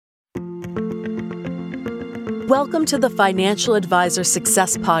Welcome to the Financial Advisor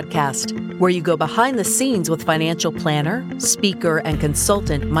Success Podcast, where you go behind the scenes with financial planner, speaker, and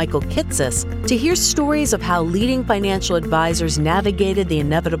consultant Michael Kitces to hear stories of how leading financial advisors navigated the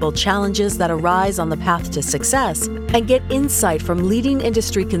inevitable challenges that arise on the path to success and get insight from leading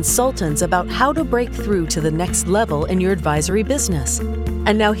industry consultants about how to break through to the next level in your advisory business.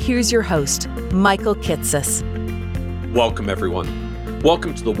 And now here's your host, Michael Kitces. Welcome, everyone.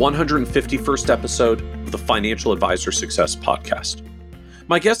 Welcome to the 151st episode of the Financial Advisor Success Podcast.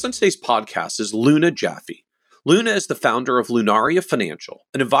 My guest on today's podcast is Luna Jaffe. Luna is the founder of Lunaria Financial,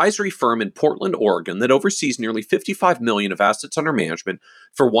 an advisory firm in Portland, Oregon that oversees nearly $55 million of assets under management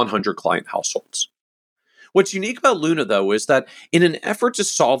for 100 client households. What's unique about Luna, though, is that in an effort to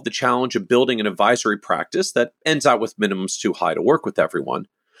solve the challenge of building an advisory practice that ends out with minimums too high to work with everyone,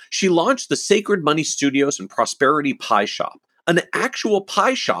 she launched the Sacred Money Studios and Prosperity Pie Shop, an actual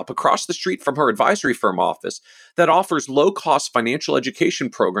pie shop across the street from her advisory firm office that offers low-cost financial education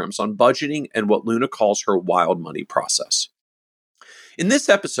programs on budgeting and what Luna calls her wild money process. In this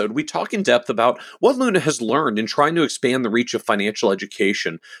episode, we talk in depth about what Luna has learned in trying to expand the reach of financial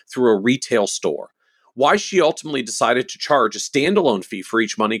education through a retail store, why she ultimately decided to charge a standalone fee for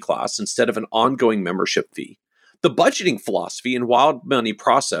each money class instead of an ongoing membership fee, the budgeting philosophy and wild money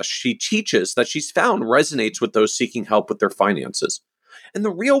process she teaches that she's found resonates with those seeking help with their finances, and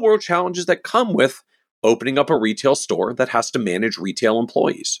the real-world challenges that come with opening up a retail store that has to manage retail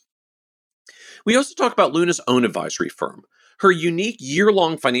employees. We also talk about Luna's own advisory firm, her unique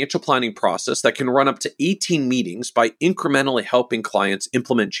year-long financial planning process that can run up to 18 meetings by incrementally helping clients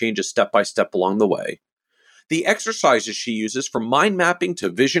implement changes step by step along the way, the exercises she uses from mind mapping to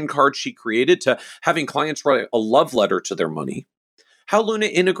vision cards she created to having clients write a love letter to their money, how Luna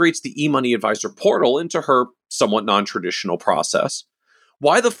integrates the eMoney Advisor portal into her somewhat non-traditional process,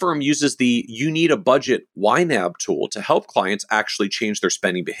 why the firm uses the You Need a Budget YNAB tool to help clients actually change their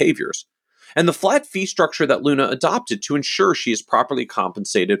spending behaviors, and the flat fee structure that Luna adopted to ensure she is properly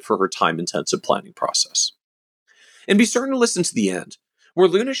compensated for her time-intensive planning process. And be certain to listen to the end, where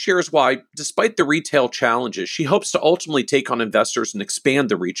Luna shares why, despite the retail challenges, she hopes to ultimately take on investors and expand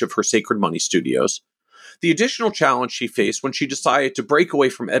the reach of her Sacred Money Studios, the additional challenge she faced when she decided to break away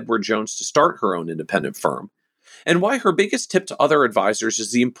from Edward Jones to start her own independent firm, and why her biggest tip to other advisors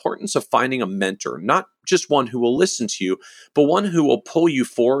is the importance of finding a mentor, not just one who will listen to you, but one who will pull you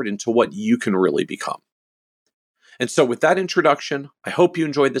forward into what you can really become. And so with that introduction, I hope you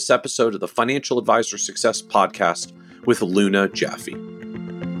enjoyed this episode of the Financial Advisor Success Podcast with Luna Jaffe.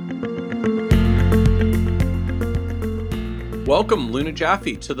 Welcome, Luna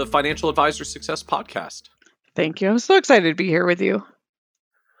Jaffe, to the Financial Advisor Success Podcast. Thank you. I'm so excited to be here with you.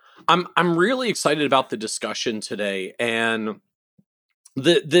 I'm really excited about the discussion today and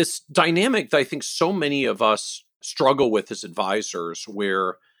this dynamic that I think so many of us struggle with as advisors,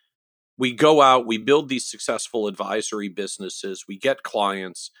 where we go out, we build these successful advisory businesses, we get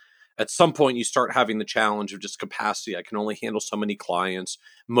clients. At some point, you start having the challenge of just capacity. I can only handle so many clients.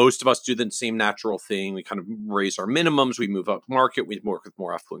 Most of us do the same natural thing. We kind of raise our minimums. We move up market. We work with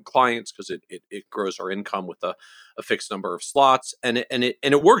more affluent clients because it grows our income with a fixed number of slots. And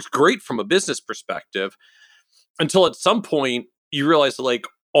it works great from a business perspective until at some point you realize that, like,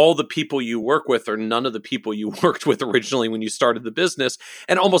 all the people you work with are none of the people you worked with originally when you started the business.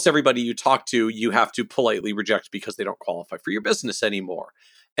 And almost everybody you talk to, you have to politely reject because they don't qualify for your business anymore.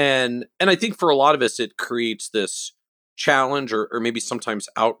 And I think for a lot of us, it creates this challenge or maybe sometimes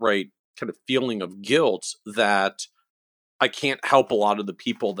outright kind of feeling of guilt that I can't help a lot of the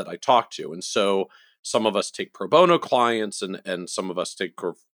people that I talk to. And so some of us take pro bono clients and some of us take,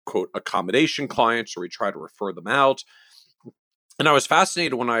 quote, accommodation clients, or we try to refer them out. And I was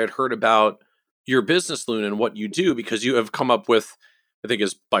fascinated when I had heard about your business, Luna, and what you do, because you have come up with, I think,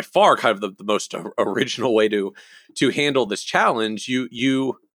 is by far kind of the most original way to handle this challenge.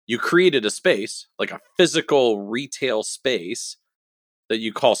 You created a space, like a physical retail space, that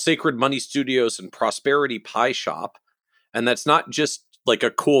you call Sacred Money Studios and Prosperity Pie Shop, and that's not just like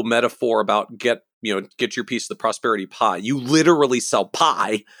a cool metaphor about get your piece of the prosperity pie. You literally sell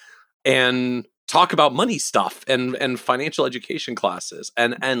pie and talk about money stuff and financial education classes,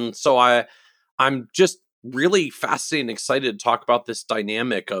 and so I'm just really fascinated and excited to talk about this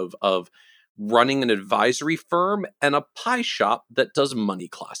dynamic of running an advisory firm and a pie shop that does money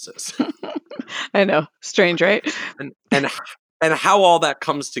classes. I know. Strange, right? And how all that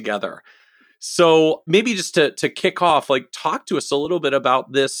comes together. So maybe just to kick off, like, talk to us a little bit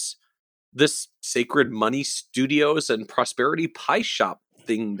about this Sacred Money Studios and Prosperity Pie Shop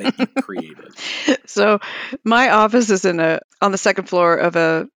thing that you created. So my office is on the second floor of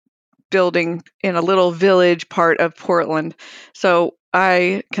a building in a little village part of Portland. So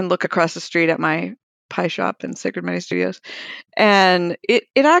I can look across the street at my pie shop in Sacred Money Studios. And it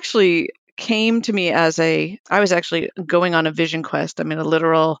actually came to me as I was actually going on a vision quest. I mean, a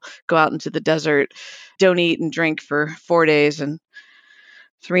literal go out into the desert, don't eat and drink for 4 days and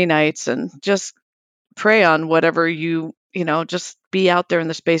 3 nights, and just prey on whatever just be out there in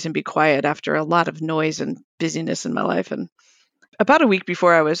the space and be quiet after a lot of noise and busyness in my life. And about a week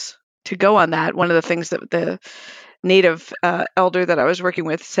before I was to go on that, one of the things that the native elder that I was working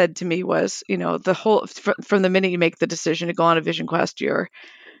with said to me was, the whole from the minute you make the decision to go on a vision quest, you're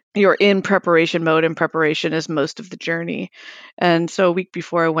in preparation mode, and preparation is most of the journey. And so a week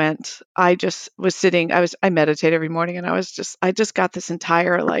before I went, I just was sitting, I meditate every morning, and I just got this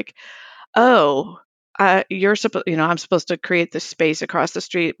entire like, oh, I'm supposed to create this space across the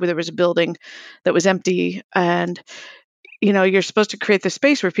street where there was a building that was empty, and you're supposed to create the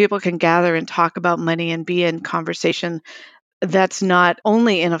space where people can gather and talk about money and be in conversation that's not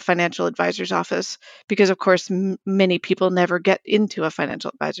only in a financial advisor's office, because of course many people never get into a financial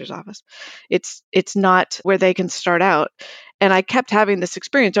advisor's office. It's not where they can start out. And I kept having this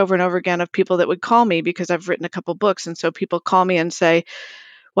experience over and over again of people that would call me because I've written a couple books. And so people call me and say,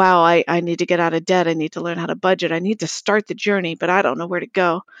 wow, I need to get out of debt. I need to learn how to budget. I need to start the journey, but I don't know where to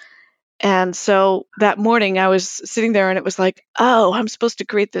go. And so that morning I was sitting there and it was like, oh, I'm supposed to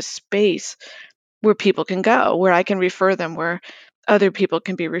create this space where people can go, where I can refer them, where other people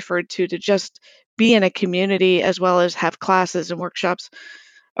can be referred to just be in a community, as well as have classes and workshops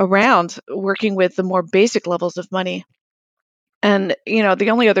around working with the more basic levels of money. And, the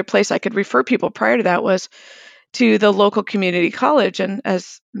only other place I could refer people prior to that was to the local community college. And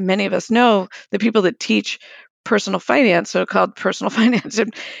as many of us know, the people that teach personal finance, so-called personal finance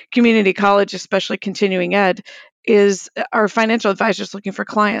and community college, especially continuing ed, are financial advisors looking for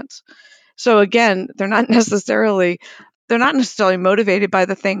clients. So again, they're not necessarily motivated by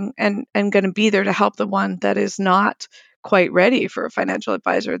the thing and going to be there to help the one that is not quite ready for a financial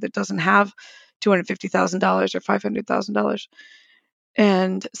advisor, that doesn't have $250,000 or $500,000.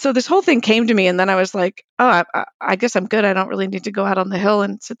 And so this whole thing came to me, and then I was like, oh, I guess I'm good. I don't really need to go out on the hill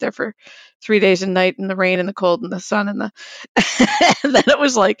and sit there for 3 days and night in the rain and the cold and the sun and the. And then it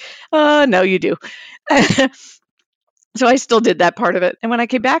was like, oh, no, you do. So I still did that part of it. And when I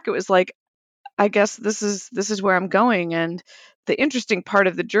came back, it was like, I guess this is where I'm going. And the interesting part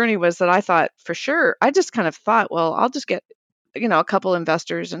of the journey was that I thought, for sure, I just kind of thought, well, I'll just get, a couple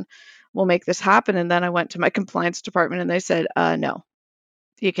investors and we'll make this happen. And then I went to my compliance department and they said, no,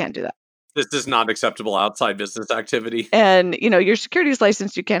 you can't do that. This is not acceptable outside business activity. And, your securities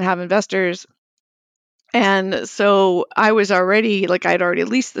license, you can't have investors. And so I was already, I'd already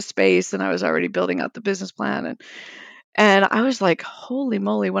leased the space and I was already building out the business plan. And I was like, holy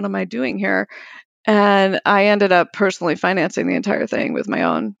moly, what am I doing here? And I ended up personally financing the entire thing with my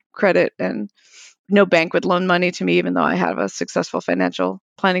own credit, and no bank would loan money to me, even though I have a successful financial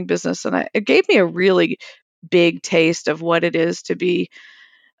planning business. And it gave me a really big taste of what it is to be.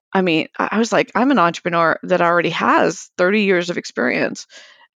 I mean, I was like, I'm an entrepreneur that already has 30 years of experience,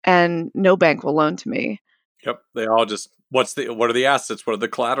 and no bank will loan to me. Yep. They all just, what are the assets? What are the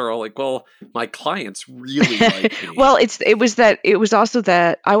collateral? Like, well, my clients really like me. Well, it was also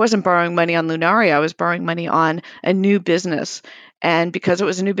that I wasn't borrowing money on Lunaria. I was borrowing money on a new business. And because it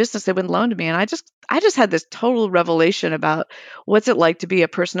was a new business, they wouldn't loan to me. And I just had this total revelation about what's it like to be a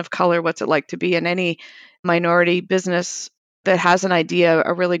person of color, what's it like to be in any minority business that has an idea,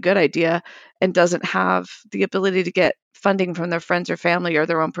 a really good idea, and doesn't have the ability to get funding from their friends or family or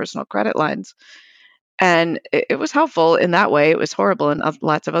their own personal credit lines. And it was helpful in that way. It was horrible in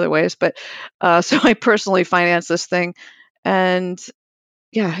lots of other ways. But so I personally financed this thing, and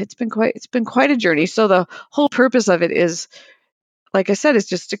yeah, it's been quite a journey. So the whole purpose of it is, like I said, is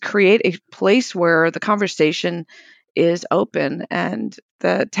just to create a place where the conversation is open and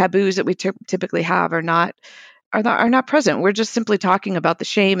the taboos that we typically have are not present. We're just simply talking about the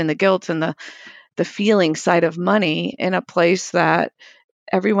shame and the guilt and the feeling side of money in a place that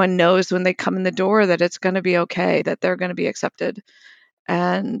everyone knows when they come in the door that it's going to be okay, that they're going to be accepted.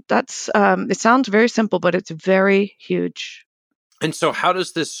 And that's, it sounds very simple, but it's very huge. And so how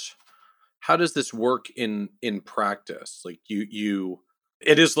does this work in practice? Like it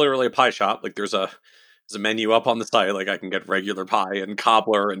is literally a pie shop. Like there's a menu up on the site. Like I can get regular pie and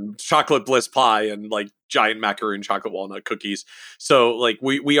cobbler and chocolate bliss pie and like giant macaroon chocolate walnut cookies. So like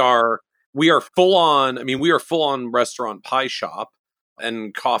we are full on, we are full on restaurant pie shop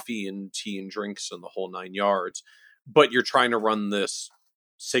and coffee and tea and drinks and the whole 9 yards, but you're trying to run this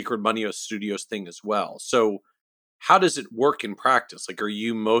Sacred Money Studios thing as well. So how does it work in practice? Like, are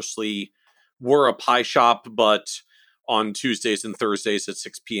you mostly, we're a pie shop, but on Tuesdays and Thursdays at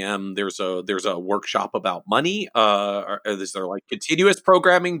 6 p.m. there's a workshop about money? Is there like continuous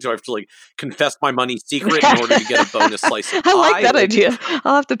programming? Do I have to like confess my money secret in order to get a bonus slice of pie? I like that idea.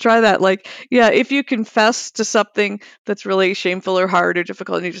 I'll have to try that. Like, yeah, if you confess to something that's really shameful or hard or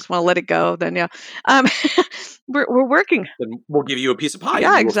difficult and you just want to let it go, then yeah. Um, we're working. Then we'll give you a piece of pie.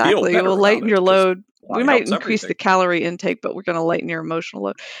 Yeah, and you will feel exactly. It better will about lighten it your 'cause load. We pie might helps increase the everything. calorie intake, but we're going to lighten your emotional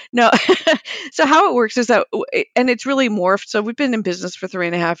load. No. So how it works is that, and it's really morphed. So we've been in business for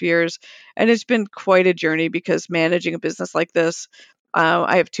 3.5 years, and it's been quite a journey because managing a business like this,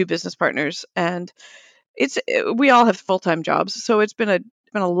 I have two business partners, and we all have full-time jobs, so it's been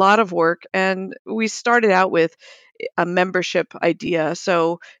a lot of work. And we started out with a membership idea,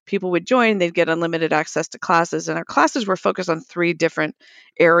 so people would join, they'd get unlimited access to classes, and our classes were focused on three different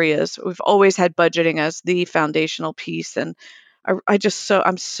areas. We've always had budgeting as the foundational piece, and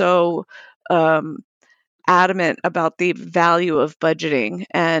I'm so um, adamant about the value of budgeting.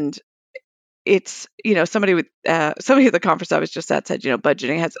 And it's, somebody at the conference I was just at said,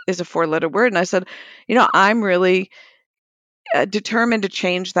 budgeting is a 4-letter word. And I said, I'm really determined to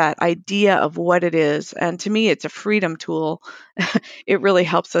change that idea of what it is. And to me, it's a freedom tool. It really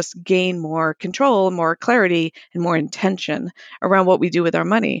helps us gain more control, more clarity, and more intention around what we do with our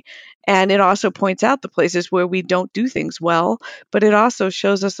money. And it also points out the places where we don't do things well, but it also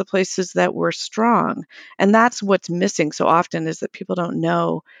shows us the places that we're strong. And that's what's missing so often, is that people don't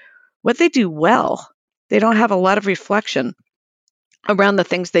know what they do well. They don't have a lot of reflection around the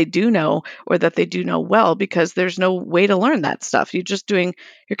things they do know, or that they do know well, because there's no way to learn that stuff. You're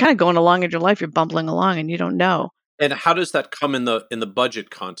kind of going along in your life, you're bumbling along and you don't know. And how does that come in the budget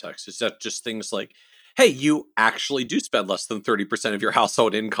context? Is that just things like, hey, you actually do spend less than 30% of your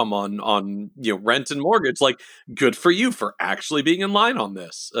household income on rent and mortgage? Like, good for you for actually being in line on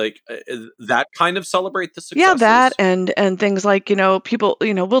this. Like, that kind of celebrate the Yeah, that successes. and things like, people,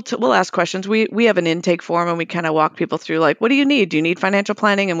 we'll ask questions. We have an intake form, and we kind of walk people through, like, what do you need? Do you need financial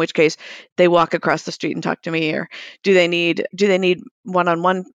planning? In which case they walk across the street and talk to me. Or do they need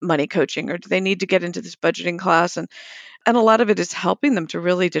one-on-one money coaching, or do they need to get into this budgeting class? And a lot of it is helping them to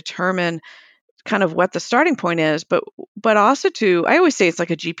really determine kind of what the starting point is, but also I always say it's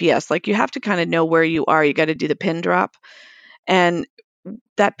like a GPS. Like, you have to kind of know where you are. You got to do the pin drop. And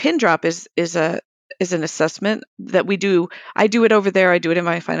that pin drop is an assessment that we do. I do it over there. I do it in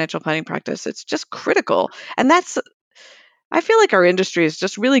my financial planning practice. It's just critical. And I feel like our industry is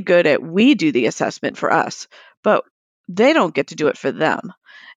just really good at, we do the assessment for us, but they don't get to do it for them.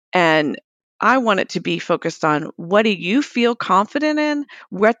 And I want it to be focused on, what do you feel confident in?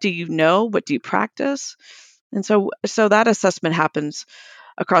 What do you know? What do you practice? And so that assessment happens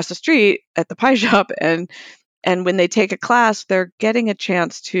across the street at the pie shop. And when they take a class, they're getting a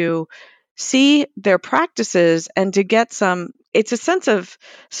chance to see their practices and to get it's a sense of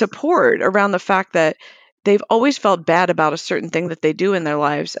support around the fact that they've always felt bad about a certain thing that they do in their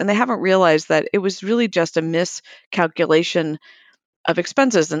lives, and they haven't realized that it was really just a miscalculation of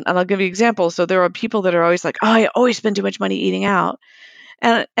expenses. And I'll give you examples. So there are people that are always like, oh, I always spend too much money eating out.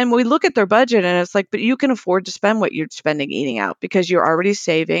 And we look at their budget, and it's like, but you can afford to spend what you're spending eating out, because you're already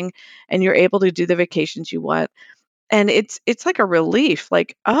saving and you're able to do the vacations you want. And it's like a relief.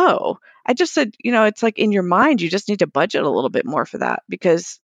 Like, oh, I just said, it's like, in your mind, you just need to budget a little bit more for that,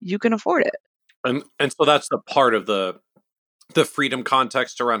 because you can afford it. And so that's the part of the freedom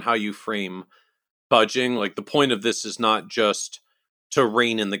context around how you frame budgeting. Like, the point of this is not just to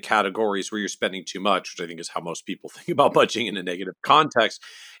rein in the categories where you're spending too much, which I think is how most people think about budgeting in a negative context.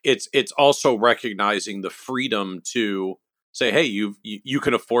 It's also recognizing the freedom to say, hey, you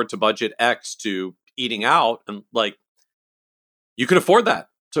can afford to budget X to eating out, and like, you can afford that.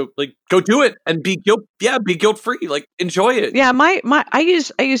 So, like, go do it and be guilt free. Like, enjoy it. Yeah, I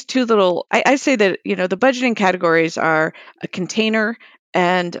use two little. I say that, the budgeting categories are a container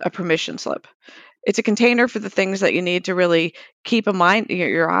and a permission slip. It's a container for the things that you need to really keep in mind,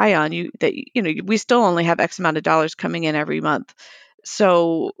 your eye on. We still only have X amount of dollars coming in every month,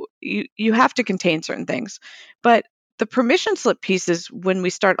 so you have to contain certain things. But the permission slip piece is when we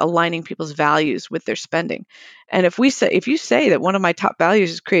start aligning people's values with their spending. And if you say that one of my top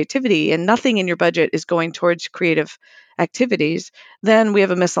values is creativity, and nothing in your budget is going towards creative activities, then we have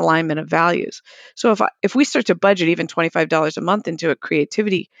a misalignment of values. So if we start to budget even $25 a month into a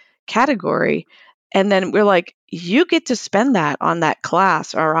creativity category, and then we're like, you get to spend that on that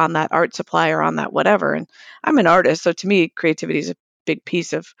class, or on that art supply, or on that whatever. And I'm an artist, so to me, creativity is a big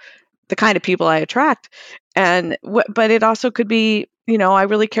piece of the kind of people I attract. But it also could be, I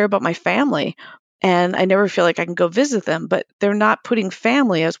really care about my family. and I never feel like I can go visit them, but they're not putting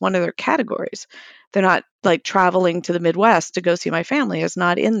family as one of their categories. They're not like traveling to the Midwest to go see my family is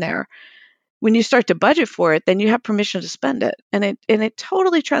not in there. When you start to budget for it, then you have permission to spend it. And it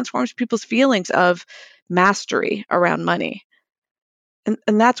totally transforms people's feelings of mastery around money. And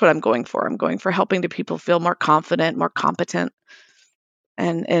that's what I'm going for. I'm going for helping the people feel more confident, more competent.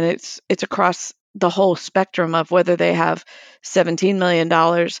 And it's across the whole spectrum of whether they have $17 million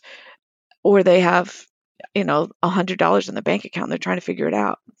or they have, $100 in the bank account. They're trying to figure it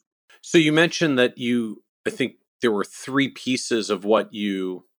out. So you mentioned that I think there were three pieces of what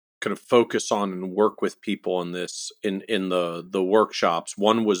you kind of focus on and work with people in this, in the workshops.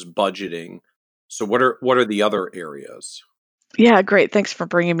 One was budgeting. So what are the other areas? Yeah, great. Thanks for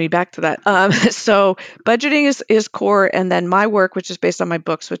bringing me back to that. So budgeting is core, and then my work, which is based on my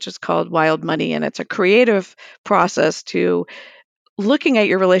books, which is called Wild Money, and it's a creative process to looking at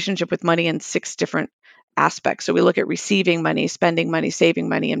your relationship with money in 6 different aspects. So we look at receiving money, spending money, saving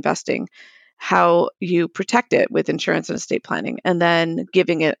money, investing, how you protect it with insurance and estate planning, and then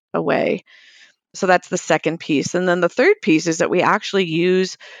giving it away. So that's the second piece. And then the third piece is that we actually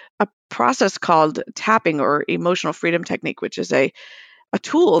use a process called tapping or emotional freedom technique, which is a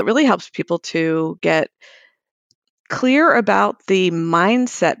tool that really helps people to get clear about the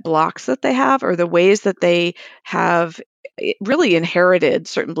mindset blocks that they have or the ways that they have really inherited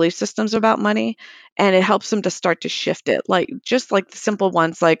certain belief systems about money, and it helps them to start to shift it, like just like the simple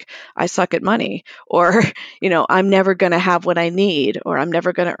ones like I suck at money, or I'm never going to have what I need, or I'm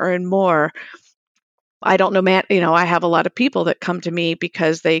never going to earn more. I don't know, man. I have a lot of people that come to me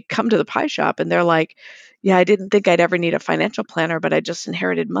because they come to the pie shop and they're like, yeah, I didn't think I'd ever need a financial planner, but I just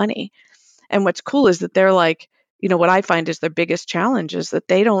inherited money. And what's cool is that they're like, what I find is their biggest challenge is that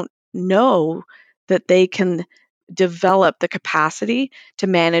they don't know that they can develop the capacity to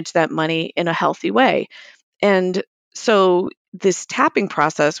manage that money in a healthy way. And so this tapping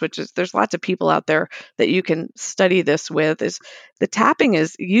process, which is there's lots of people out there that you can study this with, is the tapping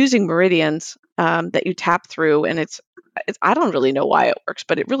is using meridians that you tap through, and it's I don't really know why it works,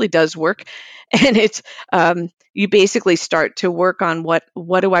 but it really does work. And it's you basically start to work on what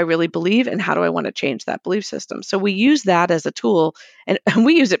do I really believe and how do I want to change that belief system. So we use that as a tool, and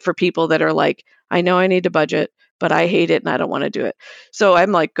we use it for people that are like, I know I need to budget, but I hate it and I don't want to do it. So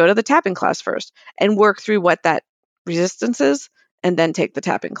I'm like, go to the tapping class first and work through what that resistance is, and then take the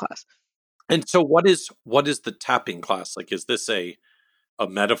tapping class. And so what is the tapping class? Like, is this a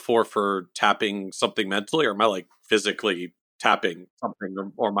metaphor for tapping something mentally, or am I like physically tapping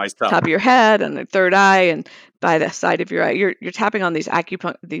something or myself? Top of your head and the third eye and by the side of your eye. You're tapping on these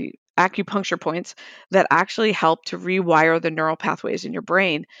acupuncture points that actually help to rewire the neural pathways in your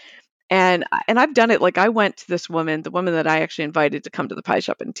brain. And I've done it. Like I went to this woman, the woman that I actually invited to come to the pie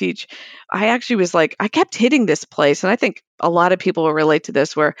shop and teach. I actually was like, I kept hitting this place. And I think a lot of people will relate to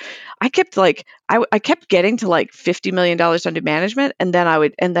this where I kept like, I kept getting to like $50 million under management. And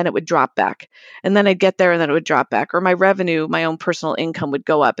then it would drop back. And then I'd get there and then it would drop back. Or my revenue, my own personal income would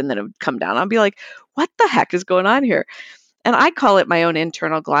go up and then it would come down. I'd be like, what the heck is going on here? And I call it my own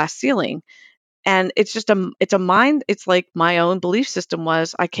internal glass ceiling. And it's a mind, it's like my own belief system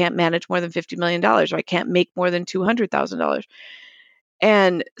was, I can't manage more than $50 million, or I can't make more than $200,000.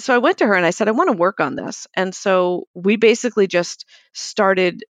 And so I went to her and I said, I want to work on this. And so we basically just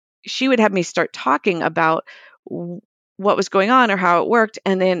started, she would have me start talking about what was going on or how it worked.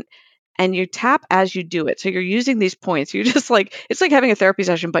 And you tap as you do it. So you're using these points. You're just like, it's like having a therapy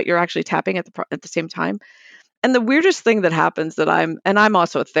session, but you're actually tapping at the same time. And the weirdest thing that happens I'm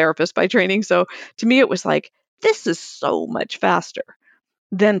also a therapist by training. So to me, it was like, this is so much faster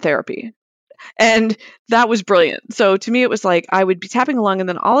than therapy. And that was brilliant. So to me, it was like, I would be tapping along and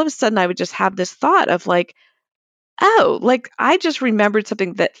then all of a sudden I would just have this thought of like, oh, like I just remembered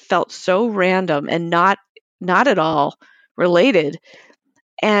something that felt so random and not at all related.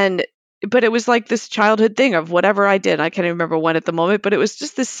 But it was like this childhood thing of whatever I did. I can't even remember when at the moment, but it was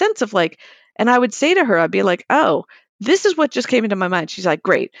just this sense of like, and I would say to her, I'd be like, oh, this is what just came into my mind. She's like,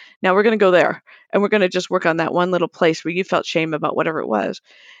 great. Now we're going to go there and we're going to just work on that one little place where you felt shame about whatever it was.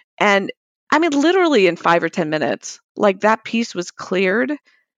 And I mean, literally in 5 or 10 minutes, like that piece was cleared.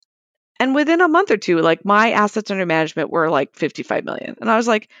 And within a month or two, like my assets under management were like 55 million. And I was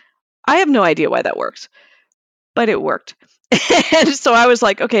like, I have no idea why that works, but it worked. And so I was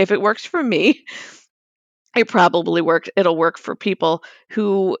like, okay, if it works for me, it'll work for people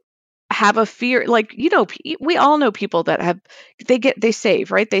who have a fear. Like, we all know people that they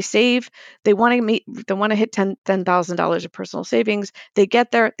save, right? They save, they want to hit $10,000 of personal savings. They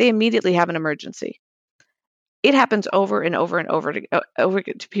get there, they immediately have an emergency. it happens over and over and over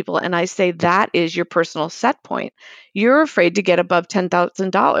to people. And I say that is your personal set point. You're afraid to get above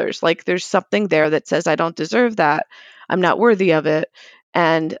 $10,000. Like there's something there that says, I don't deserve that. I'm not worthy of it.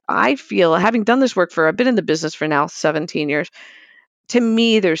 And I feel, having done this work I've been in the business for now 17 years, to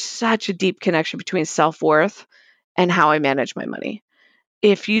me, there's such a deep connection between self-worth and how I manage my money.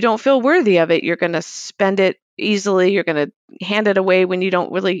 If you don't feel worthy of it, you're going to spend it easily. You're going to hand it away when you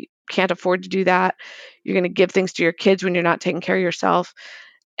can't afford to do that. You're going to give things to your kids when you're not taking care of yourself.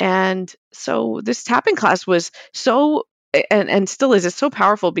 And so this tapping class was so, and still is, it's so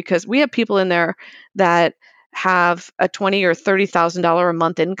powerful because we have people in there that have a $20,000 or $30,000 a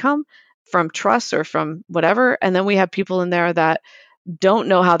month income from trusts or from whatever. And then we have people in there that don't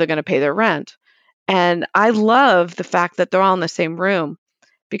know how they're going to pay their rent. And I love the fact that they're all in the same room,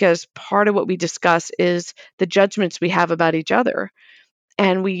 because part of what we discuss is the judgments we have about each other.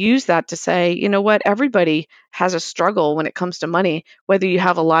 And we use that to say, you know what, everybody has a struggle when it comes to money, whether you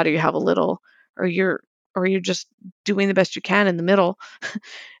have a lot or you have a little, or you're just doing the best you can in the middle.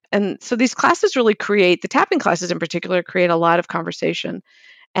 And so these classes really the tapping classes in particular, create a lot of conversation.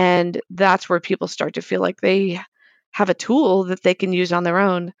 And that's where people start to feel like they have a tool that they can use on their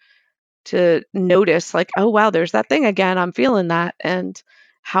own to notice, like, oh, wow, there's that thing again. I'm feeling that. And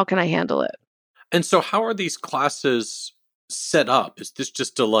how can I handle it? And so how are these classes set up? Is this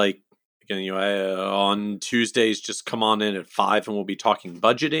just to again, on Tuesdays, just come on in at 5 and we'll be talking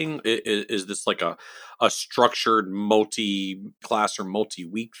budgeting? Is this like a structured multi-class or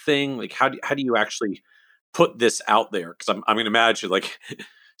multi-week thing? Like how do you actually put this out there? Because I'm going to imagine like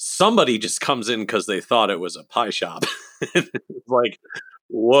somebody just comes in because they thought it was a pie shop. It's like,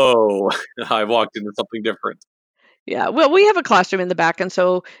 whoa, I walked into something different. Yeah, well, we have a classroom in the back. And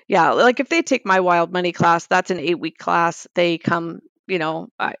so, yeah, like if they take my Wild Money class, that's an 8-week class. They come,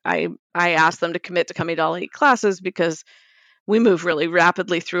 I ask them to commit to coming to all 8 classes because we move really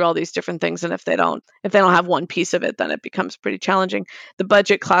rapidly through all these different things. And if they don't have one piece of it, then it becomes pretty challenging. The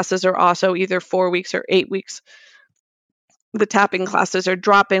budget classes are also either 4 weeks or 8 weeks. The tapping classes are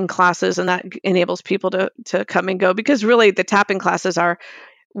drop-in classes, and that enables people to come and go, because really the tapping classes are,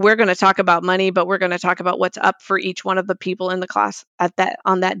 we're going to talk about money, but we're going to talk about what's up for each one of the people in the class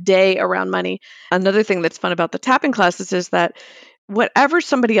on that day around money. Another thing that's fun about the tapping classes is that whatever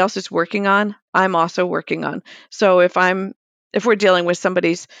somebody else is working on, I'm also working on. So if we're dealing with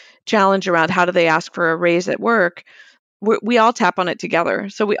somebody's challenge around how do they ask for a raise at work, we all tap on it together.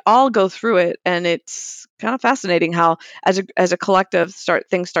 So we all go through it, and it's kind of fascinating how, as a collective,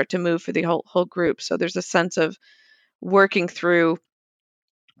 things start to move for the whole group. So there's a sense of working through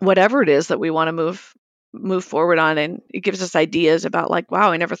whatever it is that we want to move forward on, and it gives us ideas about, like,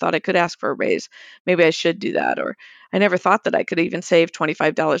 wow, I never thought I could ask for a raise. Maybe I should do that, or I never thought that I could even save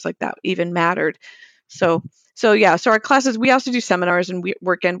 $25, like that even mattered. So our classes, we also do seminars and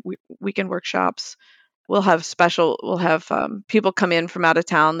weekend workshops. We'll have people come in from out of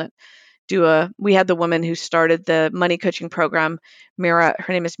town that we had the woman who started the money coaching program, Mira.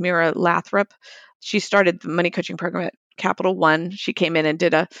 Her name is Mira Lathrop. She started the money coaching program at Capital One. She came in and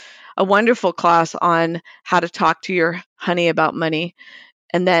did a wonderful class on how to talk to your honey about money.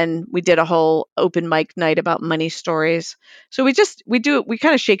 And then we did a whole open mic night about money stories. So we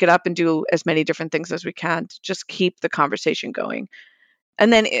kind of shake it up and do as many different things as we can to just keep the conversation going.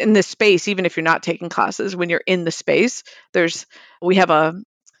 And then in this space, even if you're not taking classes, when you're in the space, we have a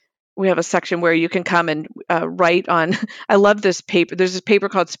section where you can come and write on. I love this paper. There's this paper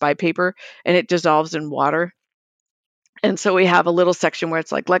called Spy Paper, and it dissolves in water. And so we have a little section where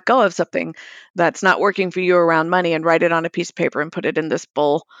it's like, let go of something that's not working for you around money and write it on a piece of paper and put it in this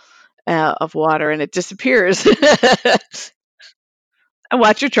bowl of water, and it disappears. And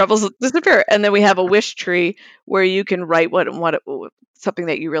watch your troubles disappear. And then we have a wish tree where you can write what something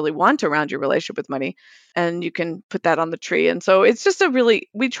that you really want around your relationship with money, and you can put that on the tree. And so it's just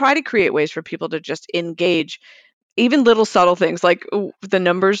we try to create ways for people to just engage, even little subtle things like the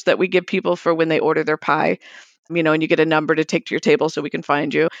numbers that we give people for when they order their pie, and you get a number to take to your table so we can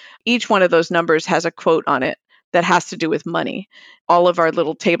find you. Each one of those numbers has a quote on it that has to do with money. All of our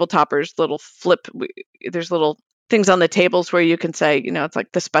little table toppers, there's little things on the tables where you can say, it's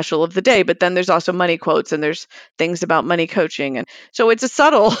like the special of the day, but then there's also money quotes, and there's things about money coaching. And so it's a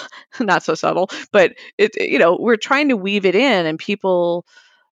subtle, not so subtle, but we're trying to weave it in, and people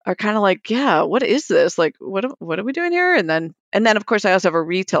are kind of like, yeah, what is this? Like, what are we doing here? And then of course I also have a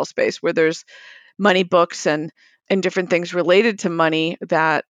retail space where there's money books and different things related to money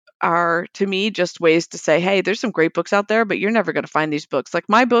that are, to me, just ways to say, hey, there's some great books out there, but you're never going to find these books. Like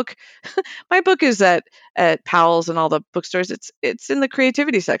my book is at Powell's and all the bookstores. It's in the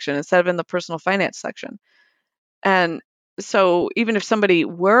creativity section instead of in the personal finance section. And so even if somebody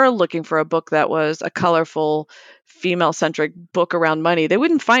were looking for a book that was a colorful, female-centric book around money, they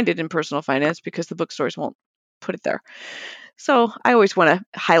wouldn't find it in personal finance because the bookstores won't put it there. So I always want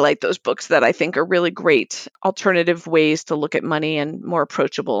to highlight those books that I think are really great alternative ways to look at money and more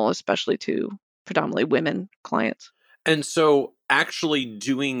approachable, especially to predominantly women clients. And so actually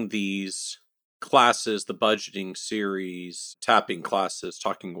doing these classes, the budgeting series, tapping classes,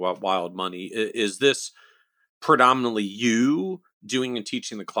 talking about wild money, is this predominantly you doing and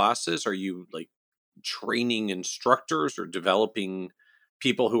teaching the classes? Are you like training instructors or developing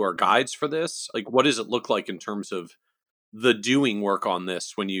people who are guides for this? Like, what does it look like in terms of the doing work on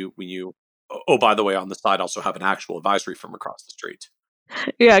this when you, oh, by the way, on the side, also have an actual advisory firm across the street?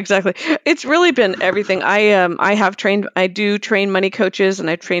 Yeah, exactly. It's really been everything. I do train money coaches, and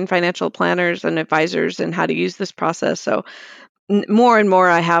I train financial planners and advisors in how to use this process. So more and more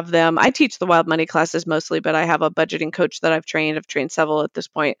I have them. I teach the wild money classes mostly, but I have a budgeting coach that I've trained. I've trained several at this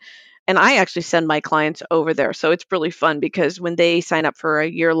point. And I actually send my clients over there. So it's really fun because when they sign up for a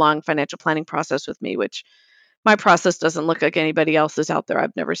year-long financial planning process with me, which my process doesn't look like anybody else's out there.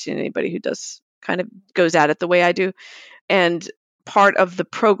 I've never seen anybody who does kind of goes at it the way I do. And part of the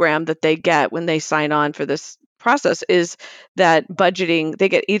program that they get when they sign on for this process is that budgeting, they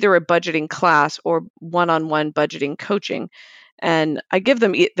get either a budgeting class or one-on-one budgeting coaching. And I give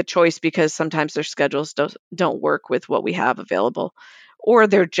them the choice because sometimes their schedules don't work with what we have available, or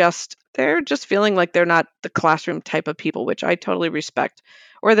they're just feeling like they're not the classroom type of people, which I totally respect,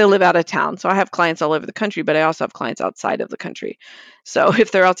 or they live out of town. So I have clients all over the country, but I also have clients outside of the country. So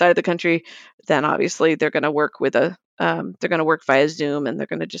if they're outside of the country, then obviously they're going to work via Zoom, and they're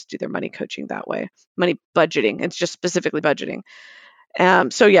going to just do their money coaching that way. Money budgeting. It's just specifically budgeting.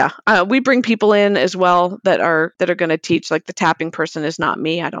 So yeah, we bring people in as well that are going to teach. Like the tapping person is not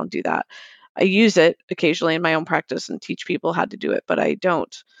me. I don't do that. I use it occasionally in my own practice and teach people how to do it, but I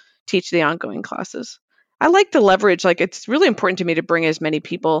don't teach the ongoing classes. I like to leverage, like it's really important to me to bring as many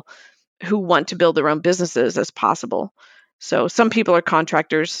people who want to build their own businesses as possible. So some people are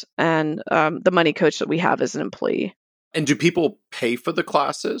contractors, and the money coach that we have is an employee. And do people pay for the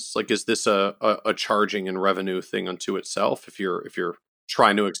classes? Like, is this a charging and revenue thing unto itself if you're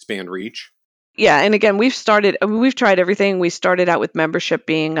trying to expand reach? Yeah, and again, we've tried everything. We started out with membership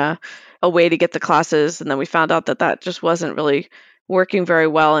being a way to get the classes, and then we found out that just wasn't really working very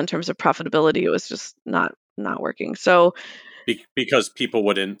well in terms of profitability. It was just not working. So because people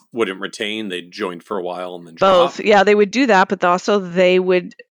wouldn't retain, they'd join for a while and then both, drop. yeah, they would do that, but also they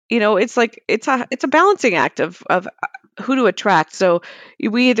would, it's like it's a balancing act of who to attract. So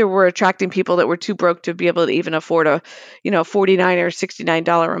we either were attracting people that were too broke to be able to even afford a, $49 or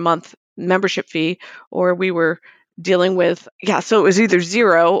 $69 a month membership fee, or we were dealing with, so it was either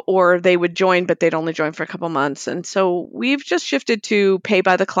zero or they would join, but they'd only join for a couple months. And so we've just shifted to pay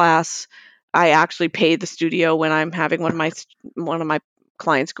by the class. I actually pay the studio when I'm having one of my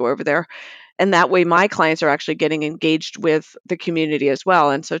clients go over there. And that way my clients are actually getting engaged with the community as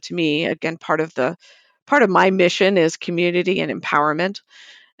well. And so to me, again, part of my mission is community and empowerment.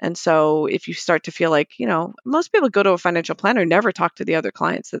 And so if you start to feel like, most people go to a financial planner, never talk to the other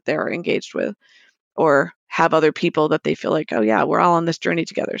clients that they're engaged with, or have other people that they feel like, oh yeah, we're all on this journey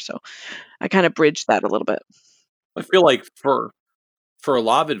together. So I kind of bridge that a little bit. I feel like for a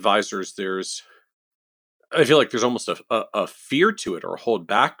lot of advisors, there's almost a fear to it or a hold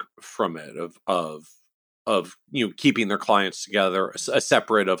back from it of keeping their clients together, a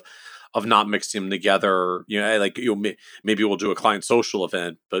separate of not mixing them together. Maybe we'll do a client social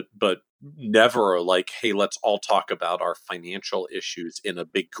event, but never like, hey, let's all talk about our financial issues in a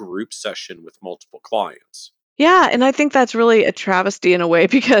big group session with multiple clients. Yeah, and I think that's really a travesty in a way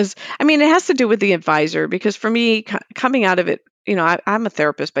because, it has to do with the advisor. Because for me, coming out of it, I'm a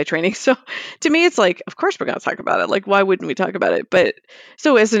therapist by training. So to me, it's like, of course we're going to talk about it. Like, why wouldn't we talk about it? But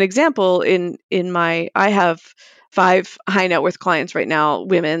so as an example, I have 5 high net worth clients right now,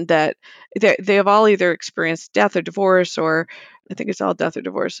 women that they have all either experienced death or divorce, or I think it's all death or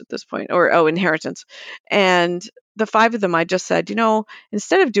divorce at this point, or inheritance. And the 5 of them, I just said,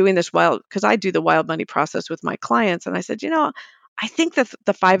 instead of doing this because I do the wild money process with my clients, and I said, I think that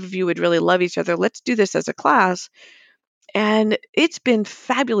the 5 of you would really love each other. Let's do this as a class. And it's been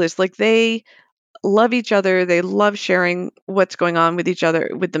fabulous. Like, they love each other. They love sharing what's going on with each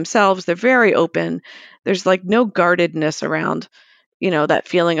other, with themselves. They're very open. There's like no guardedness around, that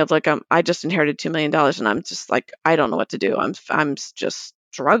feeling of like, I just inherited $2 million and I'm just like, I don't know what to do. I'm just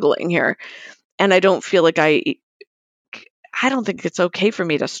struggling here. And I don't feel like I don't think it's okay for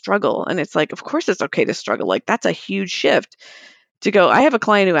me to struggle. And it's like, of course it's okay to struggle. Like, that's a huge shift to go. I have a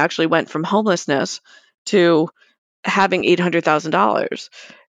client who actually went from homelessness to having $800,000.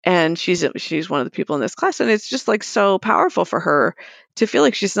 And she's one of the people in this class, and it's just like so powerful for her to feel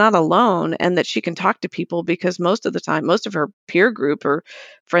like she's not alone and that she can talk to people, because most of the time, most of her peer group or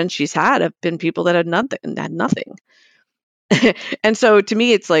friends she's had have been people that had nothing. And so to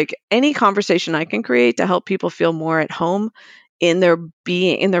me, it's like any conversation I can create to help people feel more at home in their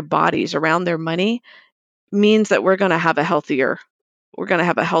being, in their bodies, around their money, means that we're going to have a healthier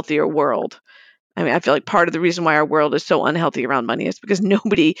world. I mean, I feel like part of the reason why our world is so unhealthy around money is because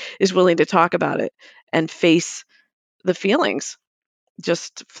nobody is willing to talk about it and face the feelings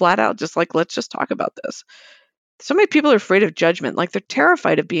just flat out, just like, let's just talk about this. So many people are afraid of judgment, like they're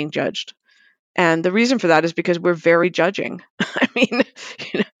terrified of being judged. And the reason for that is because we're very judging. I mean,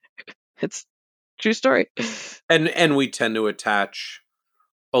 it's true story. And we tend to attach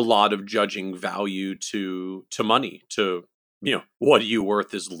a lot of judging value to money, to, what are you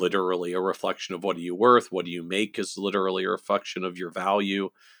worth is literally a reflection of what are you worth. What do you make is literally a reflection of your value.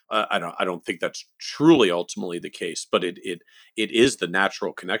 I don't think that's truly ultimately the case, but it is the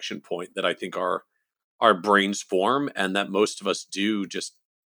natural connection point that I think our brains form, and that most of us do just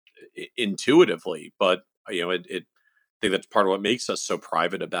intuitively. But I think that's part of what makes us so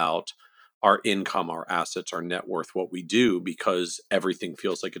private about our income, our assets, our net worth, what we do, because everything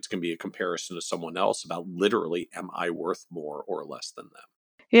feels like it's going to be a comparison to someone else about literally, am I worth more or less than them?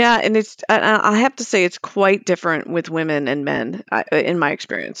 Yeah, and I have to say it's quite different with women and men, in my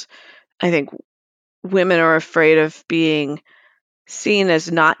experience. I think women are afraid of being seen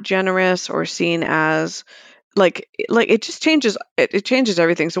as not generous, or seen as like it just changes it changes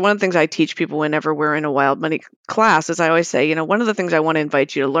everything. So one of the things I teach people whenever we're in a wild money class is I always say, one of the things I want to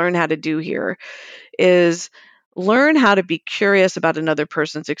invite you to learn how to do here is learn how to be curious about another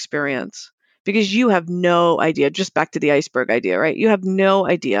person's experience, because you have no idea, just back to the iceberg idea, right? You have no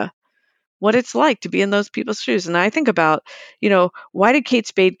idea what it's like to be in those people's shoes. And I think about, why did Kate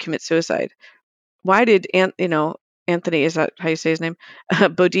Spade commit suicide? Why did Anthony, is that how you say his name?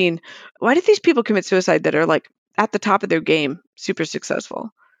 Boudin. Why did these people commit suicide that are like at the top of their game, super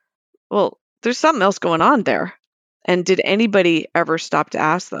successful? Well, there's something else going on there. And did anybody ever stop to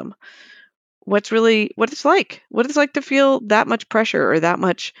ask them what it's like to feel that much pressure, or that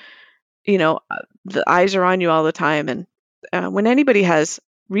much, the eyes are on you all the time. And when anybody has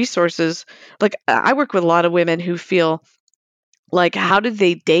resources, like I work with a lot of women who feel like, how did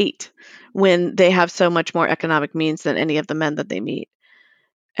they date when they have so much more economic means than any of the men that they meet?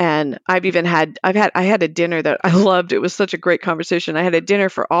 And I had a dinner that I loved. It was such a great conversation. I had a dinner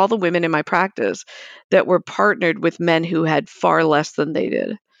for all the women in my practice that were partnered with men who had far less than they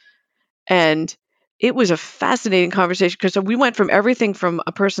did. And it was a fascinating conversation, because we went from everything from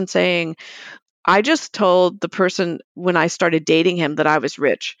a person saying, I just told the person when I started dating him that I was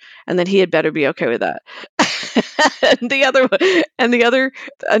rich, and that he had better be okay with that.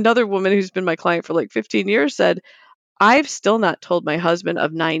 Another woman who's been my client for like 15 years said, I've still not told my husband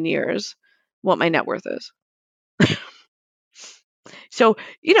of 9 years what my net worth is. So,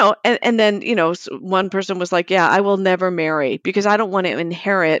 and then, one person was like, yeah, I will never marry because I don't want to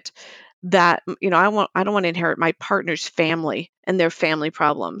inherit that, I don't want to inherit my partner's family and their family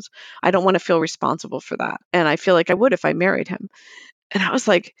problems. I don't want to feel responsible for that. And I feel like I would if I married him. And I was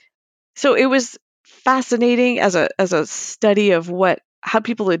like, so it was fascinating as a study of how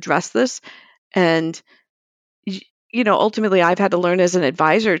people address this. And, ultimately I've had to learn as an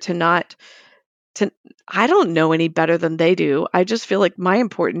advisor I don't know any better than they do. I just feel like my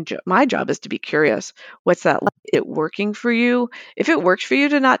job is to be curious. What's that like? Is it working for you? If it works for you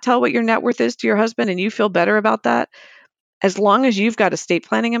to not tell what your net worth is to your husband and you feel better about that, as long as you've got estate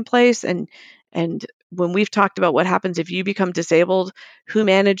planning in place, and when we've talked about what happens if you become disabled, who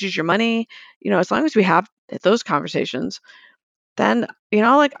manages your money, as long as we have those conversations, then,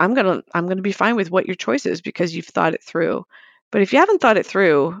 I'm going to be fine with what your choice is because you've thought it through. But if you haven't thought it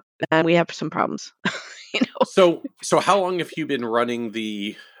through, then we have some problems. So how long have you been running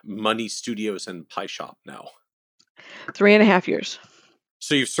the Money Studios and Pie Shop now? 3.5 years.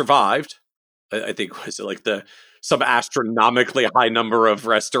 So you've survived. I think, was it like some astronomically high number of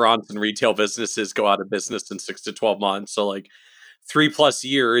restaurants and retail businesses go out of business in 6 to 12 months. So like 3+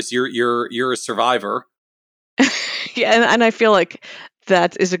 years, you're a survivor. Yeah, and I feel like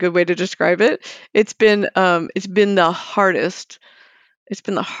that is a good way to describe it. It's been the hardest. It's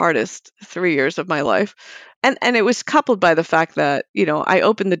been the hardest 3 years of my life. And it was coupled by the fact that, I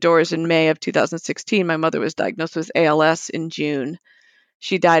opened the doors in May of 2016. My mother was diagnosed with ALS in June.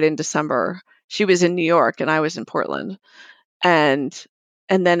 She died in December. She was in New York and I was in Portland. And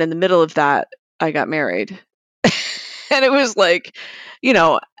then in the middle of that, I got married. And it was like,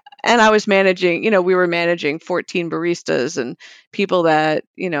 And I was managing, we were managing 14 baristas and people that,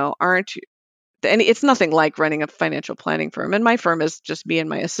 aren't, and it's nothing like running a financial planning firm. And my firm is just me and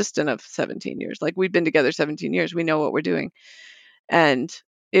my assistant of 17 years. Like, we've been together 17 years. We know what we're doing. And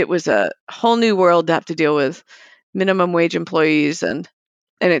it was a whole new world to have to deal with minimum wage employees, and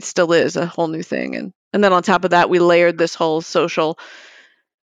it still is a whole new thing. And then on top of that, we layered this whole social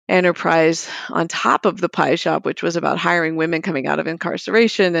enterprise on top of the pie shop, which was about hiring women coming out of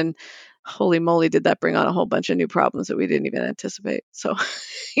incarceration. And holy moly, did that bring on a whole bunch of new problems that we didn't even anticipate. So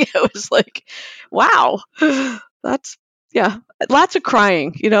it was like, wow, that's, yeah, lots of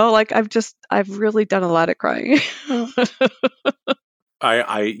crying, like I've really done a lot of crying.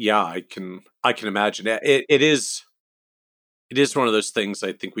 I can imagine it is one of those things.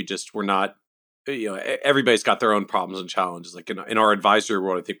 I think we're not, everybody's got their own problems and challenges. Like in our advisory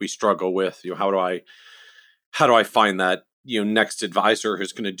world, I think we struggle with, how do I find that, next advisor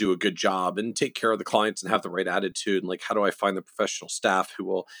who's going to do a good job and take care of the clients and have the right attitude. And like, how do I find the professional staff who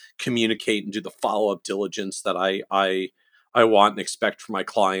will communicate and do the follow-up diligence that I want and expect from my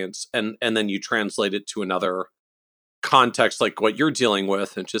clients. And then you translate it to another context, like what you're dealing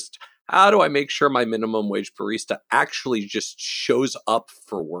with, and just, how do I make sure my minimum wage barista actually just shows up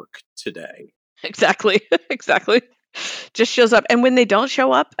for work today? Exactly. Exactly. Just shows up. And when they don't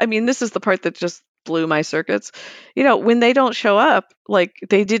show up, I mean, this is the part that just blew my circuits. When they don't show up, like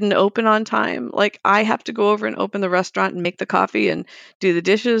they didn't open on time, like I have to go over and open the restaurant and make the coffee and do the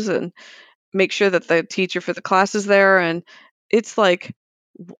dishes and make sure that the teacher for the class is there. And it's like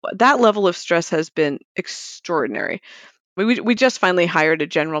that level of stress has been extraordinary. We just finally hired a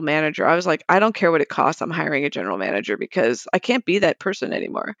general manager. I was like, I don't care what it costs. I'm hiring a general manager because I can't be that person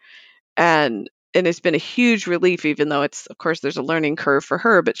anymore. And it's been a huge relief, even though it's, of course, there's a learning curve for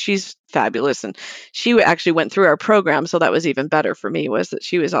her, but she's fabulous. And she actually went through our program. So that was even better for me, was that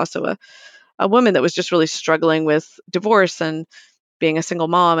she was also a woman that was just really struggling with divorce and being a single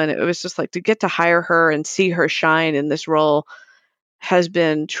mom. And it was just like, to get to hire her and see her shine in this role has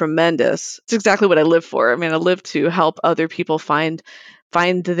been tremendous. It's exactly what I live for. I mean, I live to help other people find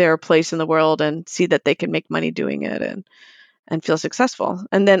their place in the world and see that they can make money doing it and feel successful.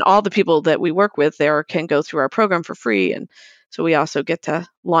 And then all the people that we work with there can go through our program for free. And so we also get to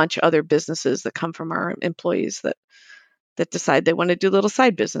launch other businesses that come from our employees that decide they want to do little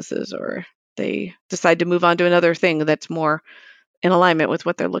side businesses, or they decide to move on to another thing that's more in alignment with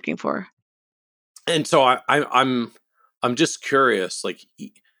what they're looking for. And so I'm just curious, like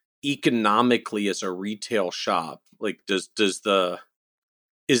economically as a retail shop, like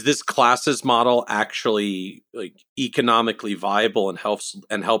is this classes model actually like economically viable and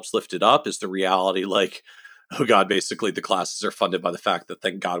helps lift it up? Is the reality like, oh God, basically the classes are funded by the fact that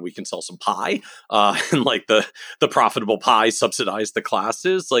thank God we can sell some pie, and like the profitable pie subsidize the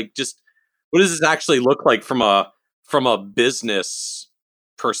classes? Like, just what does this actually look like from a business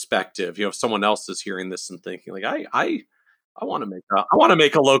perspective? If someone else is hearing this and thinking like, I want to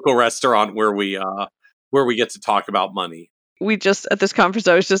make a local restaurant where we get to talk about money. We just, at this conference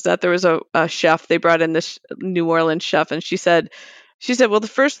I was just at, there was a chef. They brought in this New Orleans chef, and she said, well, the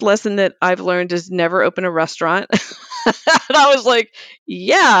first lesson that I've learned is never open a restaurant. And I was like,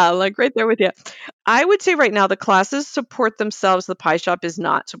 yeah, like right there with you. I would say right now the classes support themselves. The pie shop is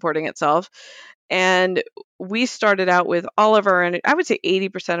not supporting itself. And we started out with all of our, I would say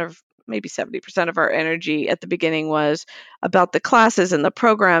 80% of, maybe 70% of our energy at the beginning was about the classes and the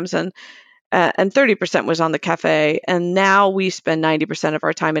programs, and 30% was on the cafe. And now we spend 90% of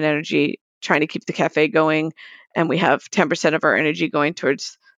our time and energy trying to keep the cafe going. And we have 10% of our energy going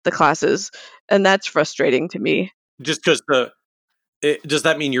towards the classes. And that's frustrating to me. Just because does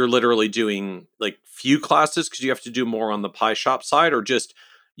that mean you're literally doing like few classes because you have to do more on the pie shop side, or just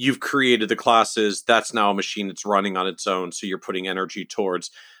you've created the classes, that's now a machine that's running on its own, so you're putting energy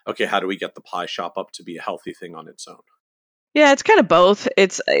towards, okay, how do we get the pie shop up to be a healthy thing on its own? Yeah, it's kind of both.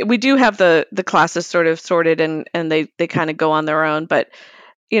 We do have the classes sort of sorted, and they kind of go on their own, but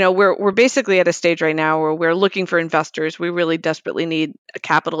we're basically at a stage right now where we're looking for investors. We really desperately need a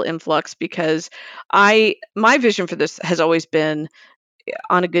capital influx, because my vision for this has always been,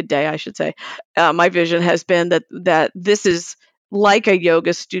 on a good day, I should say, my vision has been that this is like a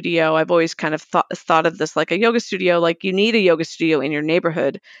yoga studio. I've always kind of thought of this like a yoga studio. Like, you need a yoga studio in your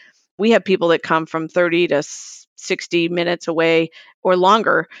neighborhood. We have people that come from 30 to 60 minutes away or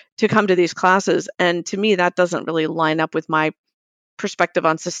longer to come to these classes. And to me, that doesn't really line up with my perspective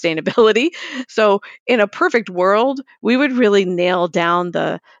on sustainability. So in a perfect world, we would really nail down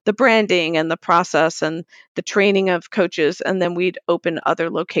the branding and the process and the training of coaches. And then we'd open other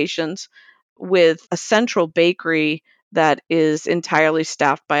locations with a central bakery that is entirely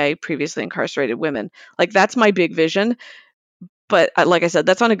staffed by previously incarcerated women. Like, that's my big vision. But like I said,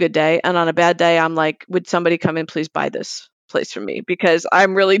 that's on a good day. And on a bad day, I'm like, would somebody come in, please buy this place from me? Because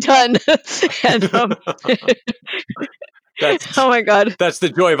I'm really done. And That's oh my God. that's the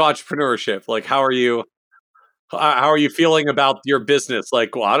joy of entrepreneurship. Like, how are you feeling about your business?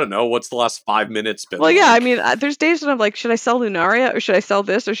 Like, well, I don't know. What's the last 5 minutes been Well, yeah, I like? mean, there's days when I'm like, should I sell Lunaria or should I sell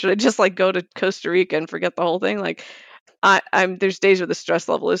this or should I just like go to Costa Rica and forget the whole thing? Like, I'm there's days where the stress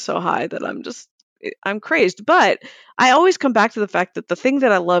level is so high that I'm crazed. But I always come back to the fact that the thing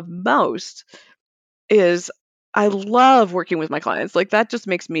that I love most is I love working with my clients. Like, that just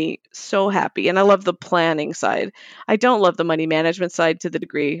makes me so happy. And I love the planning side. I don't love the money management side to the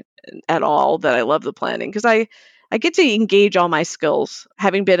degree at all that I love the planning, because I get to engage all my skills.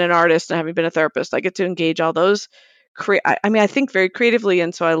 Having been an artist and having been a therapist, I get to engage all those. I mean, I think very creatively.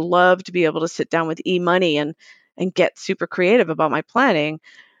 And so I love to be able to sit down with eMoney and get super creative about my planning.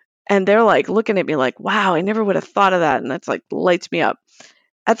 And they're like looking at me like, wow, I never would have thought of that. And that's like lights me up.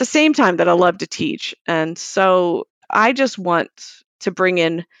 At the same time that I love to teach. And so I just want to bring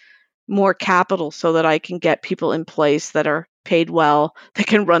in more capital so that I can get people in place that are paid well, that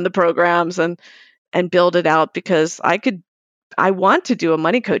can run the programs and build it out, because I want to do a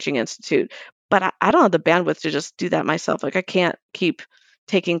money coaching institute, but I don't have the bandwidth to just do that myself. Like, I can't keep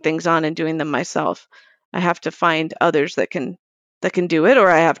taking things on and doing them myself. I have to find others that can do it, or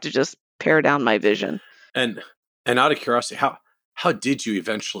I have to just pare down my vision. And out of curiosity, how did you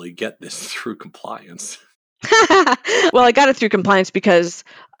eventually get this through compliance? Well, I got it through compliance because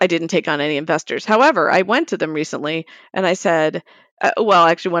I didn't take on any investors. However, I went to them recently and I said, well,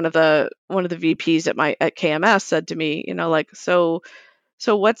 actually, one of the VPs at KMS said to me, like, so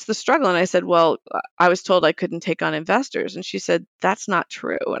what's the struggle? And I said, well, I was told I couldn't take on investors. And she said, that's not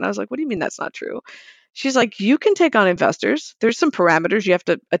true. And I was like, what do you mean that's not true? She's like, you can take on investors. There's some parameters you have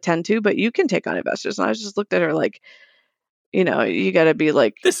to attend to, but you can take on investors. And I just looked at her like, you got to be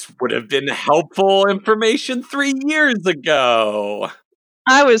like, This would have been helpful information 3 years ago.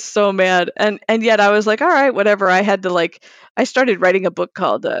 I was so mad. And yet I was like, all right, whatever. I had to I started writing a book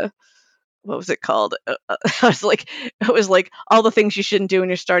called, what was it called? It was like all the things you shouldn't do when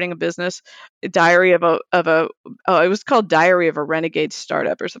you're starting a business. It was called Diary of a Renegade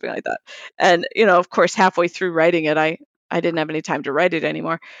Startup or something like that. And, of course, halfway through writing it, I didn't have any time to write it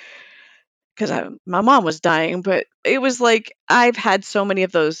anymore because my mom was dying. But it was like, I've had so many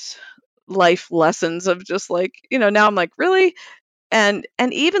of those life lessons of just like, now I'm like, really? And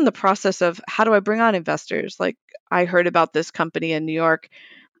even the process of how do I bring on investors? Like, I heard about this company in New York.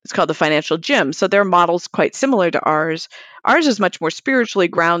 It's called the Financial Gym. So their model's quite similar to ours. Ours is much more spiritually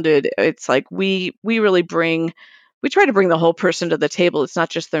grounded. It's like we try to bring the whole person to the table. It's not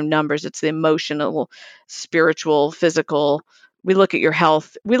just their numbers, it's the emotional, spiritual, physical. We look at your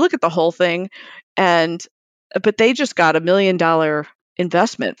health. We look at the whole thing. But they just got $1 million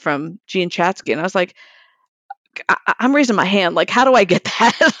investment from Gene Chatsky. And I was like, I'm raising my hand. Like, how do I get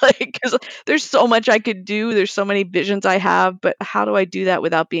that? Like, 'cause there's so much I could do. There's so many visions I have, but how do I do that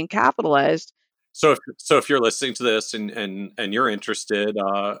without being capitalized? So if you're listening to this and you're interested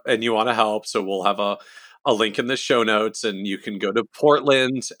and you want to help, so we'll have a link in the show notes, and you can go to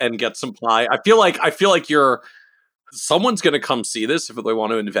Portland and get some pie. I feel like someone's going to come see this if they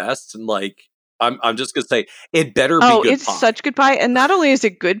want to invest, and like I'm just going to say it better be good it's pie. such good pie, and not only is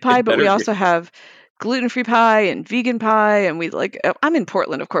it good pie, but we also have gluten-free pie and vegan pie, and I'm in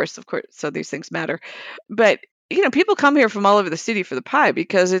Portland, of course, so these things matter. But people come here from all over the city for the pie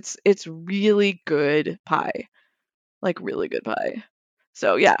because it's really good pie. Like, really good pie.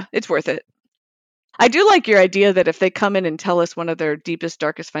 So yeah, it's worth it. I do like your idea that if they come in and tell us one of their deepest,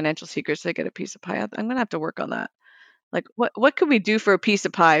 darkest financial secrets, they get a piece of pie. I'm going to have to work on that. Like, what could we do for a piece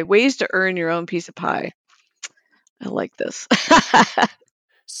of pie? Ways to earn your own piece of pie. I like this.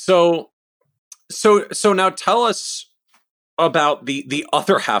 So now tell us about the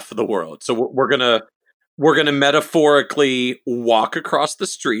other half of the world. So we're gonna metaphorically walk across the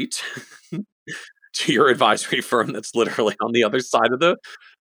street to your advisory firm that's literally on the other side of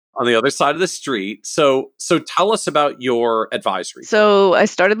the street. So tell us about your advisory. So I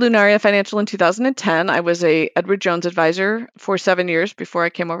started Lunaria Financial in 2010. I was a Edward Jones advisor for 7 years before I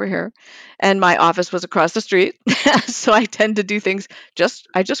came over here, and my office was across the street. So I tend to do things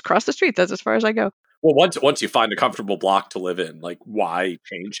I just cross the street. That's as far as I go. Well, once you find a comfortable block to live in, like, why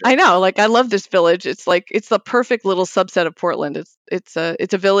change it? I know, like, I love this village. It's like it's the perfect little subset of Portland. It's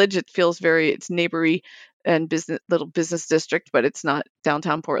a village. It feels it's neighbory. and little business district, but it's not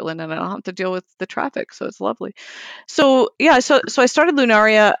downtown Portland, and I don't have to deal with the traffic, so it's lovely. So yeah, so I started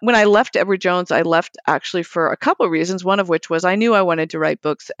Lunaria. When I left Edward Jones, I left actually for a couple of reasons. One of which was I knew I wanted to write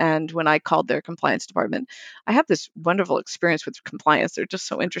books, and when I called their compliance department, I have this wonderful experience with compliance. They're just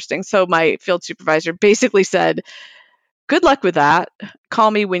so interesting. So my field supervisor basically said, "Good luck with that.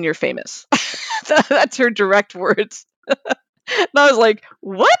 Call me when you're famous." That's her direct words. And I was like,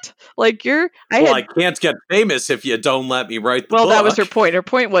 "What? Like I can't get famous if you don't let me write the book." Well, that was her point. Her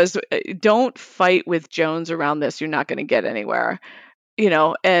point was, don't fight with Jones around this. You're not going to get anywhere,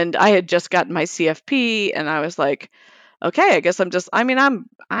 And I had just gotten my CFP, and I was like, okay, I guess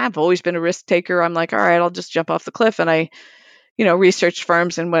I've always been a risk taker. I'm like, all right, I'll just jump off the cliff. And I, researched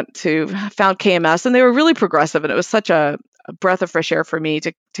firms and found KMS, and they were really progressive. And it was such a breath of fresh air for me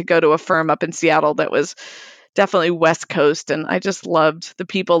to go to a firm up in Seattle that was definitely West Coast. And I just loved the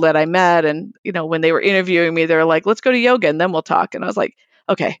people that I met. And, when they were interviewing me, they were like, let's go to yoga and then we'll talk. And I was like,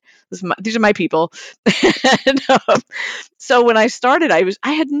 okay, these are my people. And, so when I started,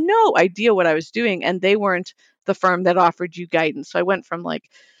 I had no idea what I was doing, and they weren't the firm that offered you guidance. So I went from like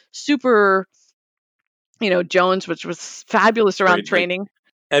super, Jones, which was fabulous around training.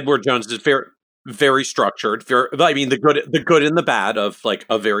 Edward Jones is very structured. The good and the bad of like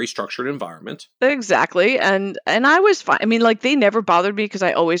a very structured environment. Exactly. And I was fine. I mean, like, they never bothered me because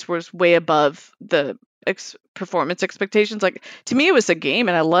I always was way above the performance expectations. Like, to me, it was a game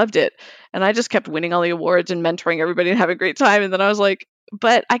and I loved it. And I just kept winning all the awards and mentoring everybody and having a great time. And then I was like,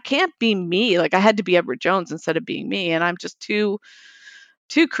 but I can't be me. Like, I had to be Edward Jones instead of being me. And I'm just too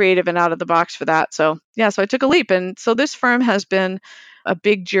creative and out of the box for that. So yeah, so I took a leap. And so this firm has been a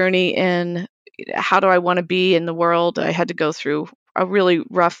big journey in how do I want to be in the world. I had to go through a really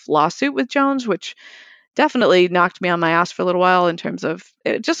rough lawsuit with Jones, which definitely knocked me on my ass for a little while in terms of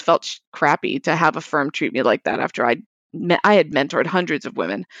it just felt crappy to have a firm treat me like that after I had mentored hundreds of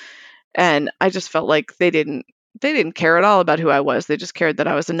women. And I just felt like they didn't care at all about who I was. They just cared that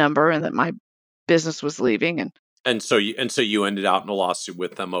I was a number and that my business was leaving. And so you ended out in a lawsuit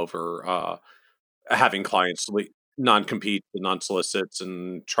with them over having clients non-compete, non-solicits,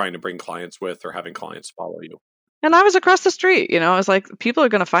 and trying to bring clients with or having clients follow you. And I was across the street, I was like, people are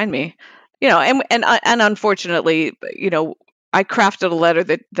going to find me, and unfortunately, I crafted a letter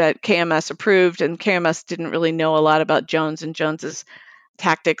that KMS approved, and KMS didn't really know a lot about Jones and Jones's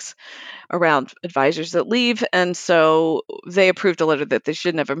tactics around advisors that leave. And so they approved a letter that they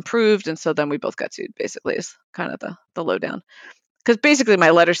shouldn't have approved. And so then we both got sued, basically, is kind of the lowdown. Because basically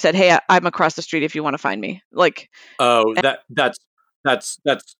my letter said, hey, I'm across the street if you want to find me. Like, oh, that's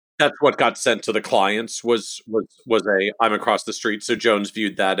what got sent to the clients was a I'm across the street. So Jones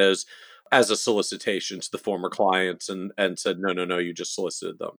viewed that as a solicitation to the former clients and said, no, you just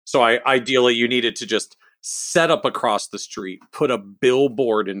solicited them. So ideally you needed to just set up across the street, put a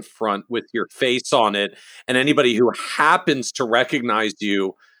billboard in front with your face on it, and anybody who happens to recognize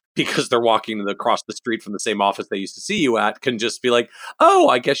you because they're walking across the street from the same office they used to see you at can just be like, oh,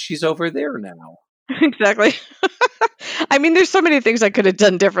 I guess she's over there now. Exactly. I mean, there's so many things I could have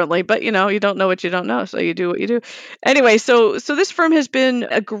done differently, but you don't know what you don't know, so you do what you do. Anyway, so this firm has been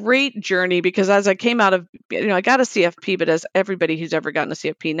a great journey because as I came out of, I got a CFP, but as everybody who's ever gotten a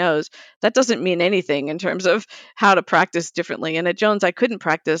CFP knows, that doesn't mean anything in terms of how to practice differently. And at Jones, I couldn't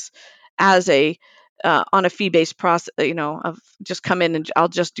practice as on a fee-based process, of just come in and I'll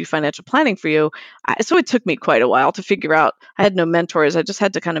just do financial planning for you. So it took me quite a while to figure out. I had no mentors. I just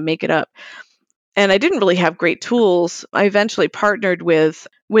had to kind of make it up. And I didn't really have great tools. I eventually partnered with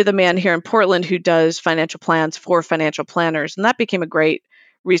a man here in Portland who does financial plans for financial planners. And that became a great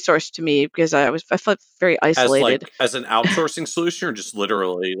resource to me because I felt very isolated. As an outsourcing solution or just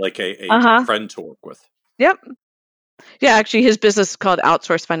literally like a friend to work with? Yep. Yeah, actually his business is called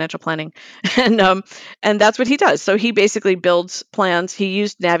Outsourced Financial Planning. And that's what he does. So he basically builds plans. He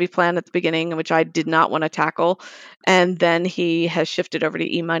used NaviPlan at the beginning, which I did not want to tackle. And then he has shifted over to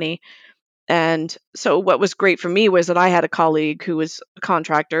eMoney. And so what was great for me was that I had a colleague who was a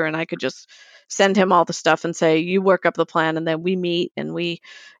contractor and I could just send him all the stuff and say, you work up the plan, and then we meet and we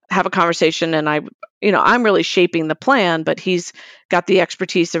have a conversation. And I'm really shaping the plan, but he's got the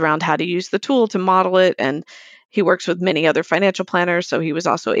expertise around how to use the tool to model it. And he works with many other financial planners. So he was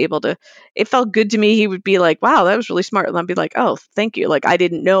also able to, it felt good to me. He would be like, wow, that was really smart. And I'd be like, oh, thank you. Like, I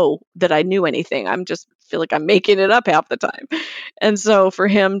didn't know that I knew anything. I'm just feel like I'm making it up half the time. And so for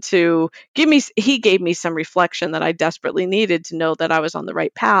him to he gave me some reflection that I desperately needed to know that I was on the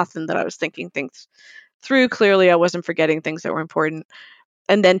right path and that I was thinking things through clearly. I wasn't forgetting things that were important.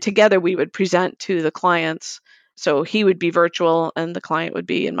 And then together we would present to the clients So he would be virtual and the client would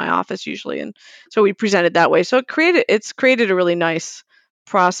be in my office usually. And so we presented that way. So it's created a really nice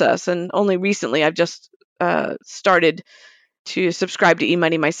process. And only recently I've just started to subscribe to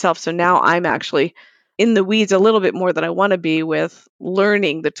eMoney myself. So now I'm actually in the weeds a little bit more than I want to be with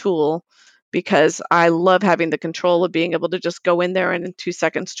learning the tool, because I love having the control of being able to just go in there and in 2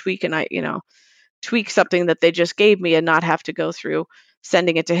 seconds tweak tweak something that they just gave me and not have to go through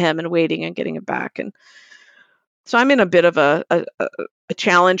sending it to him and waiting and getting it back. And so I'm in a bit of a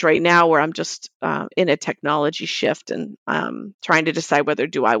challenge right now where I'm just in a technology shift and trying to decide whether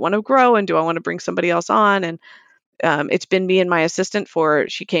do I want to grow and do I want to bring somebody else on. And it's been me and my assistant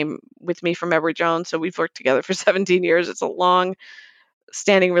she came with me from Edward Jones. So we've worked together for 17 years. It's a long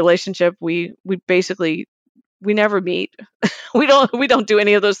standing relationship. We never meet. we don't do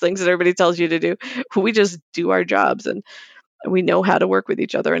any of those things that everybody tells you to do. We just do our jobs and we know how to work with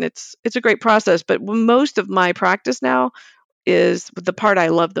each other. And it's a great process. But most of my practice now is the part I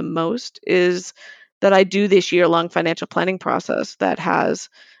love the most is that I do this year-long financial planning process that has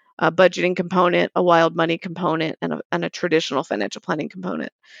a budgeting component, a wild money component, and a traditional financial planning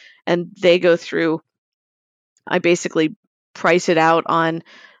component. And they go through, I basically price it out on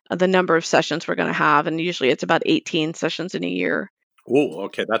the number of sessions we're going to have. And usually it's about 18 sessions in a year. Oh,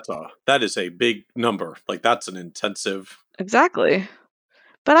 okay. That is a big number. Like that's an intensive. Exactly.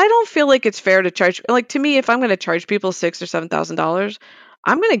 But I don't feel like it's fair to charge, like to me, if I'm going to charge people $6,000 or $7,000,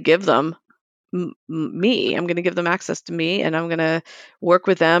 I'm going to give them me. I'm going to give them access to me, and I'm going to work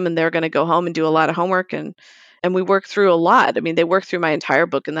with them, and they're going to go home and do a lot of homework. And we work through a lot. I mean, they work through my entire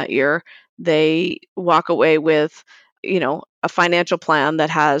book in that year. They walk away with, a financial plan that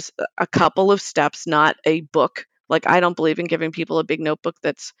has a couple of steps, not a book. Like I don't believe in giving people a big notebook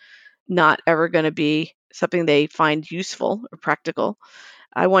that's not ever going to be something they find useful or practical.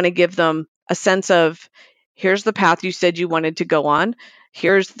 I want to give them a sense of, here's the path you said you wanted to go on.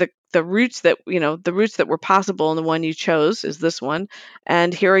 Here's the routes that, the routes that were possible, and the one you chose is this one.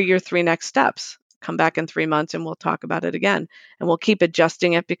 And here are your 3 next steps. Come back in 3 months and we'll talk about it again. And we'll keep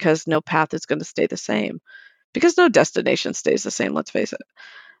adjusting it, because no path is going to stay the same, because no destination stays the same, let's face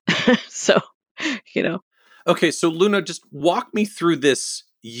it. So, Okay, so Luna, just walk me through this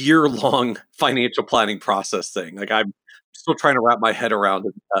year-long financial planning process thing. Like I'm still trying to wrap my head around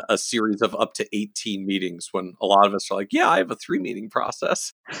a series of up to 18 meetings when a lot of us are like, yeah, I have a 3-meeting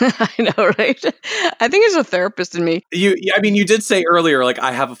process. I know, right? I think it's a therapist in me. You did say earlier, like,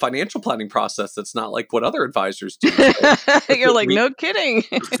 I have a financial planning process that's not like what other advisors do. So You're like, no kidding.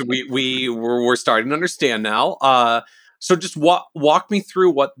 we're starting to understand now. So just walk me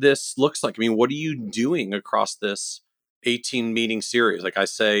through what this looks like. I mean, what are you doing across this 18 meeting series? Like I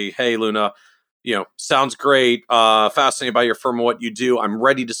say, hey, Luna, sounds great. Fascinated by your firm and what you do. I'm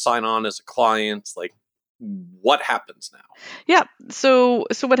ready to sign on as a client. Like, what happens now? Yeah. So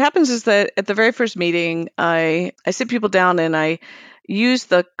what happens is that at the very first meeting, I sit people down and I use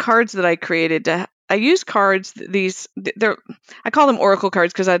the cards that I created I use cards. I call them Oracle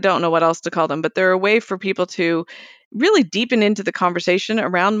cards because I don't know what else to call them, but they're a way for people to really deepen into the conversation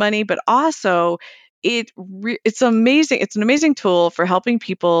around money, but also it's amazing. It's an amazing tool for helping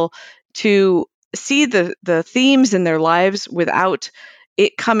people to see the themes in their lives without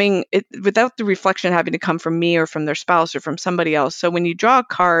without the reflection having to come from me or from their spouse or from somebody else. So when you draw a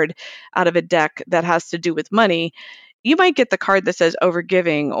card out of a deck that has to do with money, you might get the card that says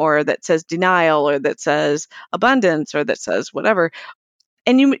overgiving, or that says denial, or that says abundance, or that says whatever.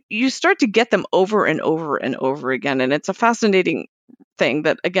 And you start to get them over and over and over again. And it's a fascinating thing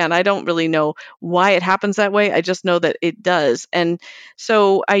that, again, I don't really know why it happens that way. I just know that it does. And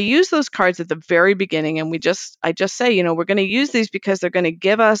so I use those cards at the very beginning, and I just say, we're going to use these because they're going to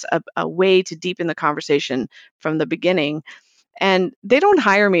give us a way to deepen the conversation from the beginning. And they don't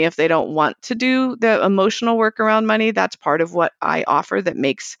hire me if they don't want to do the emotional work around money. That's part of what I offer that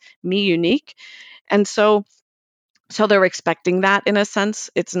makes me unique. And so they're expecting that, in a sense.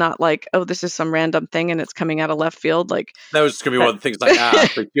 It's not like, oh, this is some random thing and it's coming out of left field. Like that was just gonna be one of the things I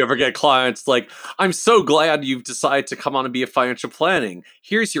asked. Like, you ever get clients like, I'm so glad you've decided to come on and be a financial planning.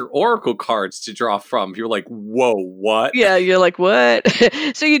 Here's your Oracle cards to draw from. You're like, whoa, what? Yeah, you're like, what?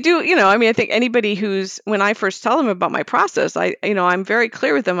 So you do, I think anybody when I first tell them about my process, I'm very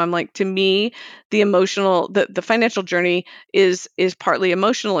clear with them. I'm like, to me, the emotional, the financial journey is partly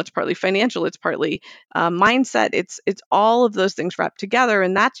emotional, it's partly financial, it's partly mindset. It's all of those things wrapped together.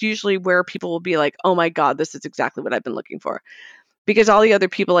 And that's usually where people will be like, oh my God, this is exactly what I've been looking for. Because all the other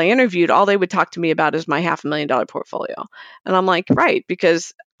people I interviewed, all they would talk to me about is my $500,000 portfolio. And I'm like, right,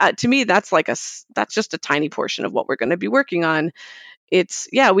 because to me, that's just a tiny portion of what we're going to be working on.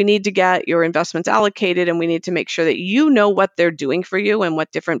 we need to get your investments allocated, and we need to make sure that you know what they're doing for you and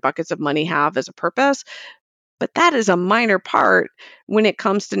what different buckets of money have as a purpose. But that is a minor part when it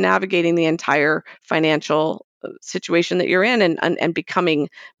comes to navigating the entire financial situation that you're in and becoming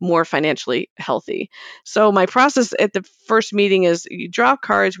more financially healthy. So my process at the first meeting is you draw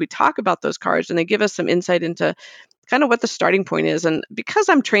cards, we talk about those cards, and they give us some insight into kind of what the starting point is. And because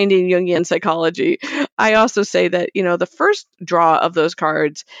I'm trained in Jungian psychology, I also say that, the first draw of those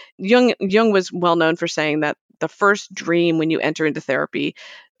cards, Jung was well known for saying that the first dream when you enter into therapy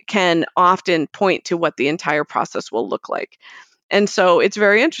can often point to what the entire process will look like. And so it's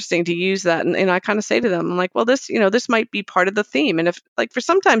very interesting to use that. And I kind of say to them, I'm like, well, this might be part of the theme. And if, like, for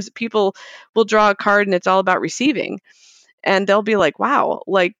sometimes people will draw a card and it's all about receiving, and they'll be like, wow,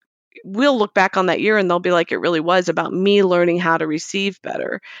 like, we'll look back on that year and they'll be like, it really was about me learning how to receive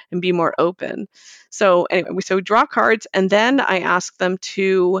better and be more open. So anyway, we draw cards, and then I ask them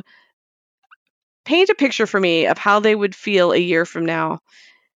to paint a picture for me of how they would feel a year from now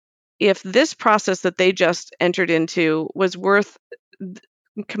if this process that they just entered into was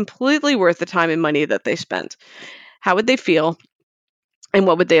completely worth the time and money that they spent. How would they feel, and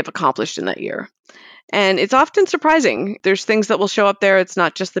what would they have accomplished in that year? And it's often surprising. There's things that will show up there. It's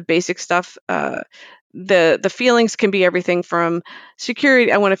not just the basic stuff. The feelings can be everything from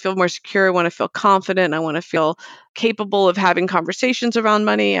security. I want to feel more secure. I want to feel confident. I want to feel capable of having conversations around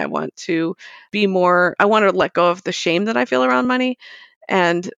money. I want to let go of the shame that I feel around money,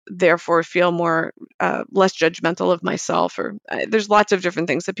 and therefore feel more less judgmental of myself. Or there's lots of different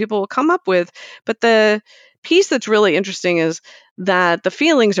things that people will come up with. But the piece that's really interesting is that the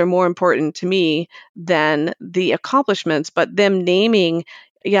feelings are more important to me than the accomplishments, but them naming,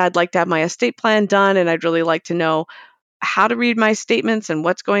 I'd like to have my estate plan done, and I'd really like to know how to read my statements and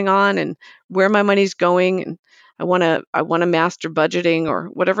what's going on and where my money's going, and I want to master budgeting, or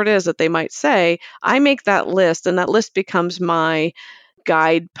whatever it is that they might say. I make that list, and that list becomes my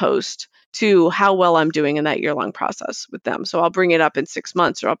guidepost to how well I'm doing in that year-long process with them. So I'll bring it up in 6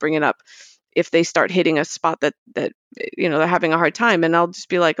 months, or I'll bring it up if they start hitting a spot that they're having a hard time, and I'll just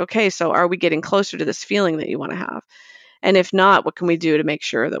be like, okay, so are we getting closer to this feeling that you want to have? And if not, what can we do to make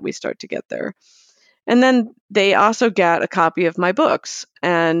sure that we start to get there? And then they also get a copy of my books.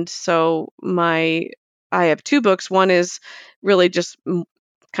 And so I have 2 books. One is really just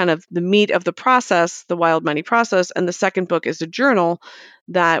kind of the meat of the process, the wild money process. And the second book is a journal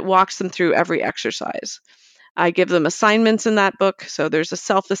that walks them through every exercise. I give them assignments in that book. So there's a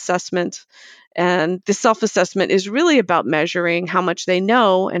self-assessment. And the self-assessment is really about measuring how much they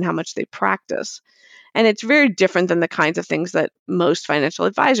know and how much they practice. And it's very different than the kinds of things that most financial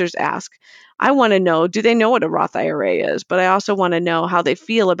advisors ask. I want to know, do they know what a Roth IRA is? But I also want to know how they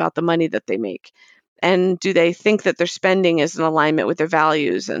feel about the money that they make. And do they think that their spending is in alignment with their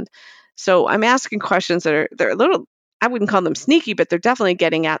values? And so I'm asking questions that they're a little, I wouldn't call them sneaky, but they're definitely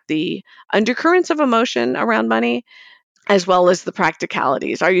getting at the undercurrents of emotion around money, as well as the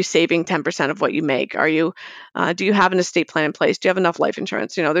practicalities. Are you saving 10% of what you make? Do you have an estate plan in place? Do you have enough life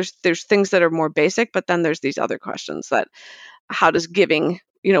insurance? There's things that are more basic, but then there's these other questions that, how does giving,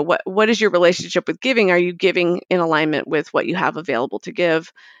 what is your relationship with giving? Are you giving in alignment with what you have available to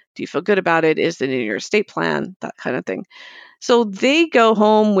give? Do you feel good about it? Is it in your estate plan? That kind of thing. So they go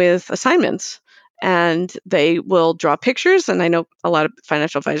home with assignments, and they will draw pictures. And I know a lot of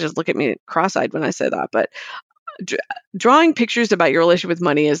financial advisors look at me cross-eyed when I say that, but drawing pictures about your relationship with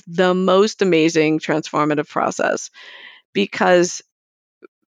money is the most amazing transformative process, because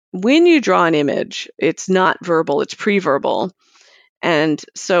when you draw an image, it's not verbal, it's pre-verbal. And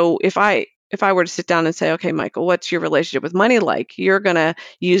so if I were to sit down and say, okay, Michael, what's your relationship with money like? You're going to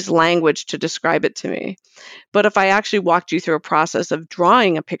use language to describe it to me. But if I actually walked you through a process of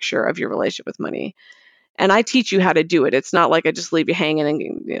drawing a picture of your relationship with money, and I teach you how to do it, it's not like I just leave you hanging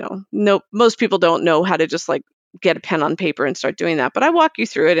and, no, most people don't know how to just like get a pen on paper and start doing that. But I walk you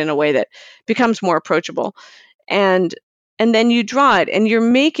through it in a way that becomes more approachable. And then you draw it, and you're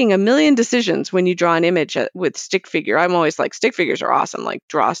making a million decisions when you draw an image with stick figure. I'm always like, stick figures are awesome. Like,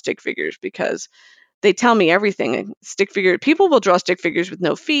 draw stick figures, because they tell me everything. People will draw stick figures with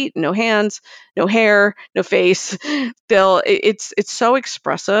no feet, no hands, no hair, no face. It's so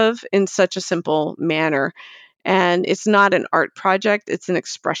expressive in such a simple manner. And it's not an art project, it's an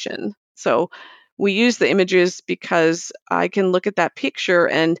expression. So we use the images because I can look at that picture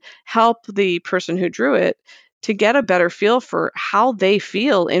and help the person who drew it to get a better feel for how they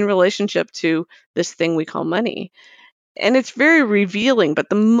feel in relationship to this thing we call money. And it's very revealing, but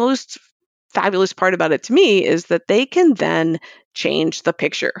the most fabulous part about it to me is that they can then change the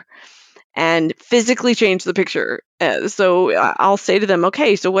picture. and physically change the picture. So I'll say to them,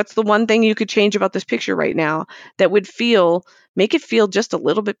 okay, so what's the one thing you could change about this picture right now that would make it feel just a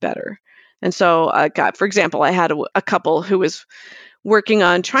little bit better? And so, for example, I had a couple who was working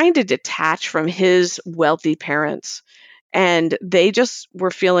on trying to detach from his wealthy parents. And they just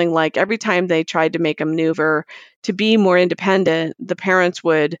were feeling like every time they tried to make a maneuver to be more independent, the parents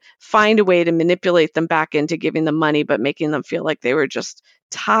would find a way to manipulate them back into giving them money, but making them feel like they were just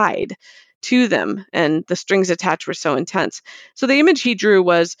tied to them. And the strings attached were so intense. So the image he drew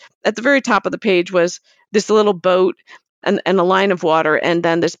was at the very top of the page was this little boat and a line of water, and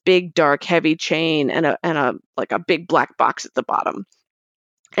then this big, dark, heavy chain and a like a big black box at the bottom.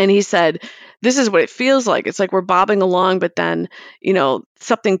 And he said, this is what it feels like. It's like we're bobbing along, but then,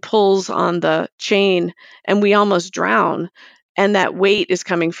 something pulls on the chain and we almost drown. And that weight is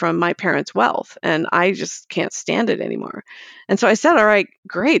coming from my parents' wealth. And I just can't stand it anymore. And so I said, all right,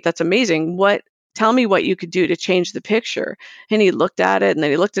 great. That's amazing. Tell me what you could do to change the picture. And he looked at it, and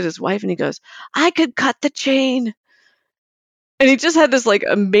then he looked at his wife and he goes, I could cut the chain. And he just had this like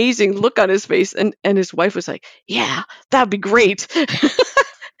amazing look on his face. And his wife was like, yeah, that'd be great.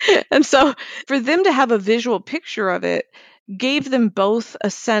 And so for them to have a visual picture of it gave them both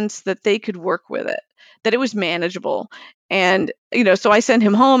a sense that they could work with it, that it was manageable. And, so I sent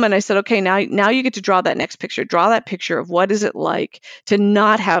him home and I said, okay, now you get to draw that next picture. Draw that picture of what is it like to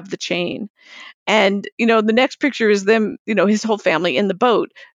not have the chain. And, the next picture is them, his whole family in the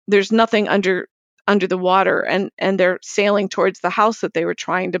boat. There's nothing under the water, and they're sailing towards the house that they were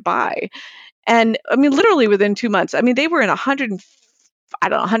trying to buy. And I mean, literally within 2 months, I mean, they were in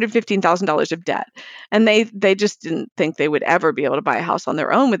 $115,000 of debt. And they just didn't think they would ever be able to buy a house on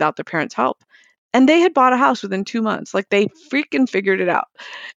their own without their parents' help. And they had bought a house within 2 months. Like, they freaking figured it out.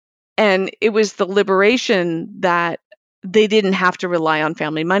 And it was the liberation that they didn't have to rely on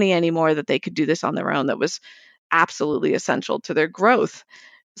family money anymore, that they could do this on their own, that was absolutely essential to their growth.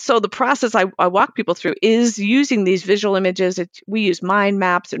 So the process I walk people through is using these visual images. We use mind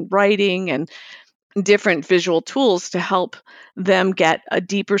maps and writing and different visual tools to help them get a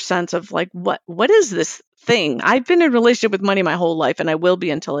deeper sense of like, what is this thing? I've been in a relationship with money my whole life, and I will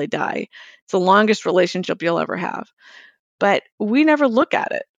be until I die. It's the longest relationship you'll ever have. But we never look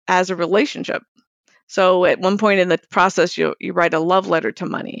at it as a relationship. So at one point in the process, you write a love letter to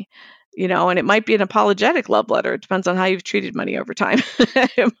money, and it might be an apologetic love letter. It depends on how you've treated money over time.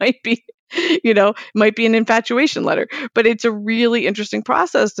 It might be, an infatuation letter, but it's a really interesting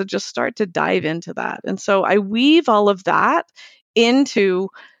process to just start to dive into that. And so I weave all of that into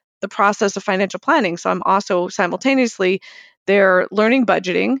the process of financial planning. So I'm also simultaneously, they're learning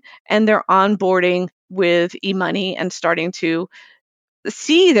budgeting and they're onboarding with eMoney and starting to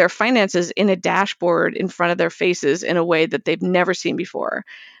see their finances in a dashboard in front of their faces in a way that they've never seen before.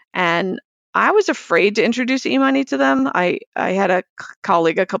 And I was afraid to introduce eMoney to them. I had a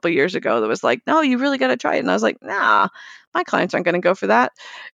colleague a couple of years ago that was like, no, you really got to try it. And I was like, nah, my clients aren't going to go for that.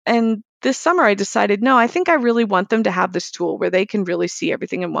 And this summer I decided, no, I think I really want them to have this tool where they can really see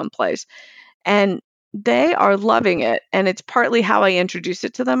everything in one place. And they are loving it. And it's partly how I introduce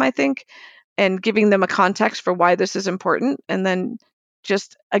it to them, I think, and giving them a context for why this is important. And then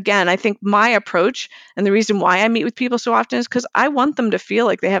just, again, I think my approach and the reason why I meet with people so often is because I want them to feel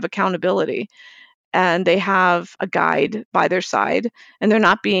like they have accountability and they have a guide by their side, and they're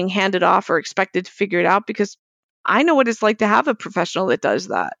not being handed off or expected to figure it out, because I know what it's like to have a professional that does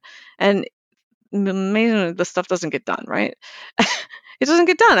that. And amazingly, the stuff doesn't get done, right? It doesn't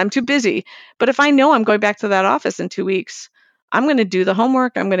get done. I'm too busy. But if I know I'm going back to that office in 2 weeks, I'm going to do the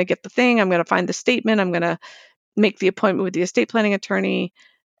homework. I'm going to get the thing. I'm going to find the statement. I'm going to make the appointment with the estate planning attorney.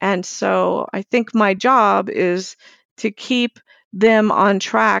 And so I think my job is to keep them on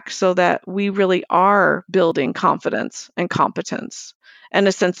track so that we really are building confidence and competence and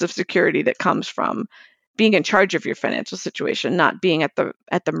a sense of security that comes from being in charge of your financial situation, not being at the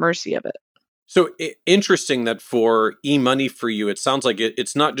mercy of it. So interesting that for eMoney for you, it sounds like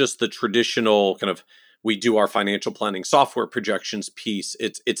it's not just the traditional kind of we do our financial planning software projections piece.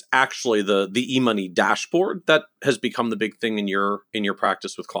 It's actually the eMoney dashboard that has become the big thing in your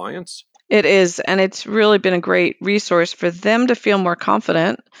practice with clients. It is, and it's really been a great resource for them to feel more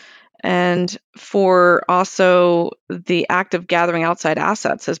confident, and for also the act of gathering outside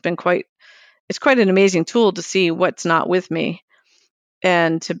assets has been quite an amazing tool to see what's not with me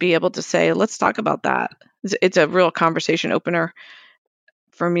and to be able to say, let's talk about that. It's a real conversation opener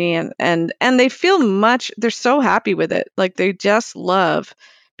for me, and they feel they're so happy with it. Like, they just love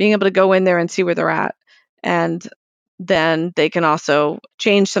being able to go in there and see where they're at. And then they can also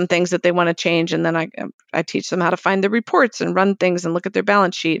change some things that they want to change. And then I teach them how to find the reports and run things and look at their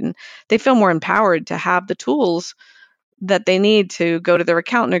balance sheet. And they feel more empowered to have the tools that they need to go to their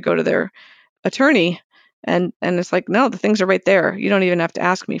accountant or go to their attorney. And it's like, no, the things are right there. You don't even have to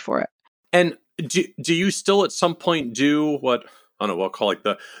ask me for it. And do you still at some point do what, I don't know, we'll call like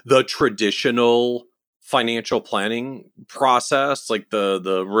the traditional financial planning process, like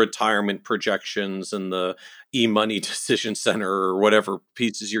the retirement projections and the e-money decision center or whatever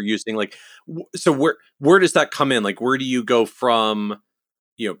pieces you're using? Like, so where does that come in? Like, where do you go from,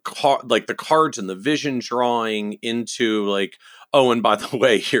 like the cards and the vision drawing into like, oh, and by the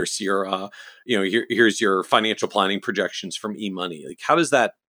way, here's your, here's your financial planning projections from e-money. Like, how does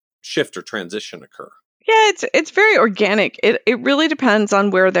that shift or transition occur? Yeah, it's very organic. It really depends on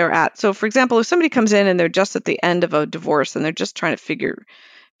where they're at. So, for example, if somebody comes in and they're just at the end of a divorce and they're just trying to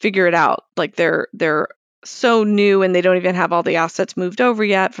figure it out, like they're so new and they don't even have all the assets moved over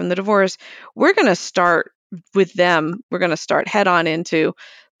yet from the divorce, we're going to start with them. We're going to start head on into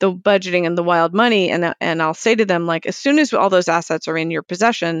the budgeting and the wild money, and I'll say to them, like, as soon as all those assets are in your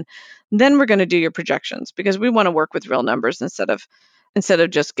possession, then we're going to do your projections, because we want to work with real numbers instead of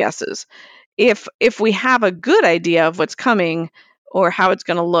just guesses. If we have a good idea of what's coming or how it's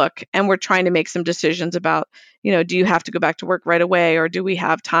going to look, and we're trying to make some decisions about, do you have to go back to work right away, or do we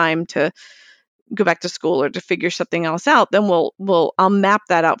have time to go back to school or to figure something else out, then I'll map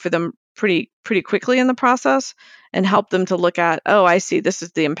that out for them pretty quickly in the process and help them to look at, oh, I see, this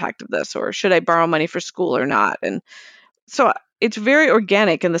is the impact of this, or should I borrow money for school or not? And so it's very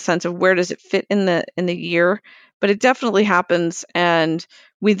organic in the sense of where does it fit in the year, but it definitely happens. And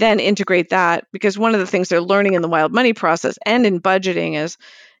we then integrate that, because one of the things they're learning in the wild money process and in budgeting is,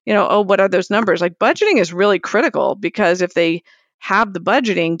 oh, what are those numbers? Like, budgeting is really critical, because if they have the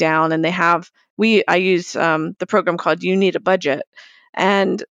budgeting down and I use the program called You Need a Budget.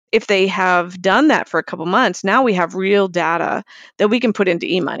 And if they have done that for a couple months, now we have real data that we can put into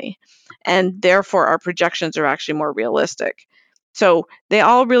e-money. And therefore our projections are actually more realistic. So they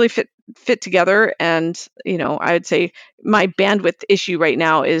all really fit together. And, I would say my bandwidth issue right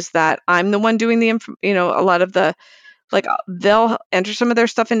now is that I'm the one doing a lot of the, like, they'll enter some of their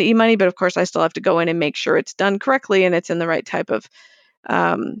stuff into e-money, but of course I still have to go in and make sure it's done correctly and it's in the right type of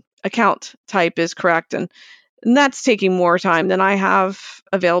account type is correct. And that's taking more time than I have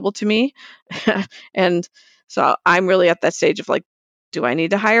available to me. And so I'm really at that stage of like, do I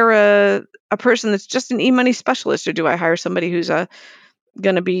need to hire a person that's just an e-money specialist, or do I hire somebody who's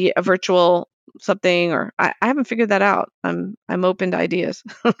going to be a virtual something? Or I haven't figured that out. I'm open to ideas.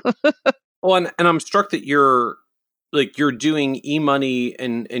 Well, and I'm struck that you're doing e-money,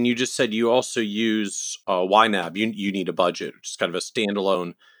 and you just said you also use YNAB. You Need a Budget, which is kind of a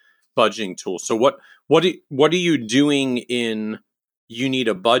standalone budgeting tool. So what are you doing in You Need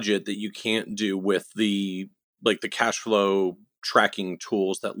a Budget that you can't do with the cash flow tracking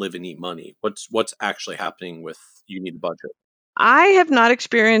tools that live in e-money? What's actually happening with You Need a Budget? I have not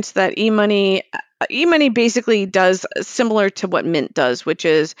experienced that e-money. E-money basically does similar to what Mint does, which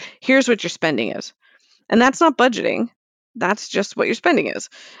is, here's what your spending is. And that's not budgeting. That's just what your spending is.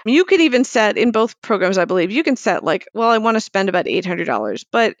 You could even set, in both programs, I believe, you can set like, well, I want to spend about $800.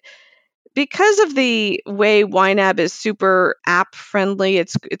 But because of the way YNAB is super app friendly,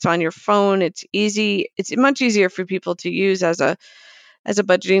 it's on your phone, it's easy. It's much easier for people to use as a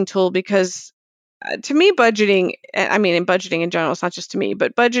budgeting tool, because to me, budgeting, I mean, in budgeting in general, it's not just to me,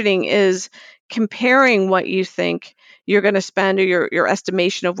 but budgeting is comparing what you think you're going to spend, or your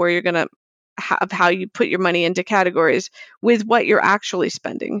estimation of where you're going to have, how you put your money into categories, with what you're actually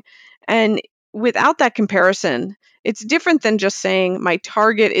spending. And without that comparison, it's different than just saying my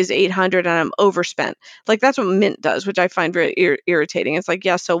target is 800 and I'm overspent. Like, that's what Mint does, which I find very irritating. It's like,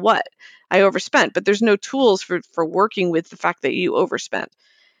 yeah, so what? I overspent, but there's no tools for working with the fact that you overspent.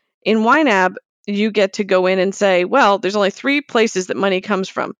 In YNAB, you get to go in and say, well, there's only 3 places that money comes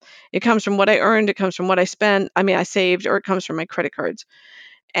from. It comes from what I earned, it comes from what I spent, I saved, or it comes from my credit cards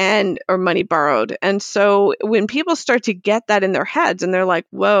or money borrowed. And so when people start to get that in their heads and they're like,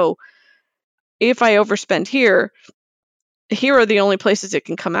 whoa, if I overspend here are the only places it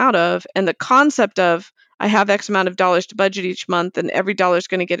can come out of. And the concept of, I have X amount of dollars to budget each month and every dollar is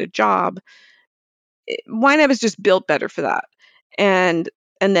going to get a job. YNAB is just built better for that. And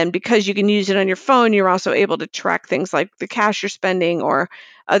then because you can use it on your phone, you're also able to track things like the cash you're spending, or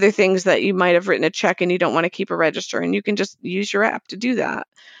other things that you might have written a check and you don't want to keep a register, and you can just use your app to do that.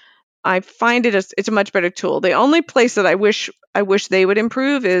 I find it's a much better tool. The only place that I wish they would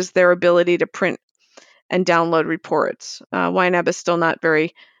improve is their ability to print and download reports. YNAB is still not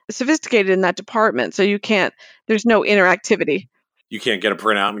very sophisticated in that department. So there's no interactivity. You can't get a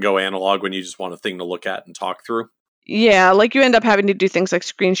printout and go analog when you just want a thing to look at and talk through. Yeah, like you end up having to do things like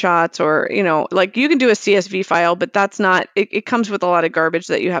screenshots or, like you can do a CSV file, but that's not, it comes with a lot of garbage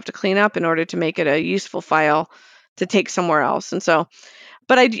that you have to clean up in order to make it a useful file to take somewhere else. And so,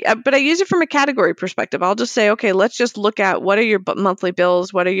 but I use it from a category perspective. I'll just say, okay, let's just look at what are your monthly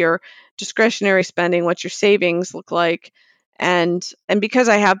bills, what are your discretionary spending, what's your savings look like, and because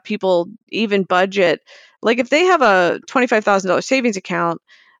I have people even budget, like if they have a $25,000 savings account,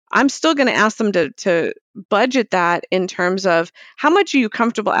 I'm still going to ask them to budget that in terms of how much are you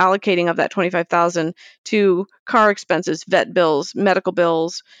comfortable allocating of that 25,000 to car expenses, vet bills, medical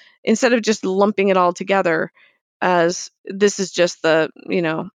bills, instead of just lumping it all together as this is just the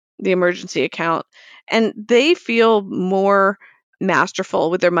emergency account. And they feel more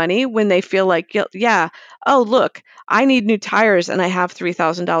masterful with their money when they feel like, yeah, oh, look, I need new tires and I have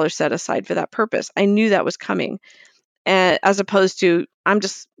 $3,000 set aside for that purpose. I knew that was coming. As opposed to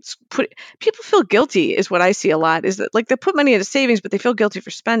people feel guilty is what I see a lot, is that like they put money into savings, but they feel guilty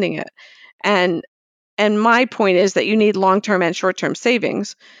for spending it. And my point is that you need long-term and short-term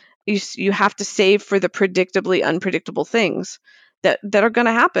savings. You have to save for the predictably unpredictable things that are going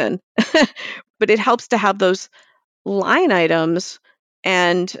to happen. But it helps to have those line items.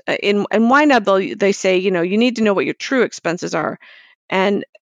 And in YNAB, they say, you need to know what your true expenses are. And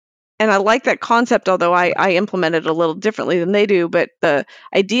I like that concept, although I implement it a little differently than they do. But the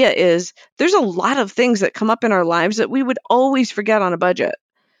idea is there's a lot of things that come up in our lives that we would always forget on a budget.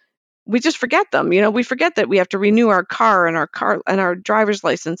 We just forget them. We forget that we have to renew our car and our driver's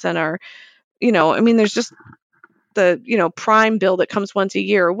license and our, there's just the, prime bill that comes once a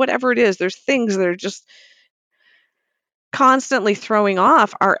year or whatever it is. There's things that are just constantly throwing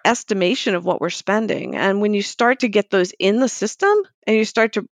off our estimation of what we're spending. And when you start to get those in the system and you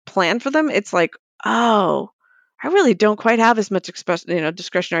start to plan for them, it's like, oh, I really don't quite have as much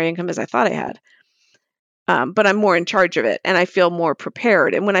discretionary income as I thought I had. But I'm more in charge of it and I feel more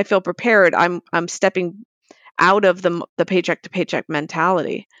prepared. And when I feel prepared, I'm stepping out of the paycheck to paycheck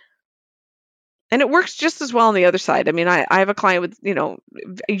mentality. And it works just as well on the other side. I mean, I have a client with,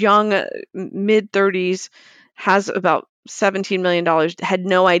 young, mid-30s, has about $17 million, had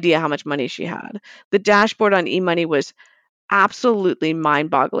no idea how much money she had. The dashboard on eMoney was absolutely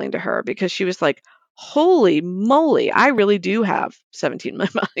mind-boggling to her because she was like, holy moly, I really do have 17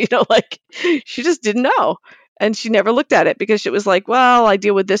 million, like she just didn't know. And she never looked at it because it was like, well, I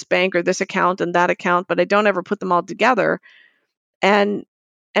deal with this bank or this account and that account, but I don't ever put them all together. And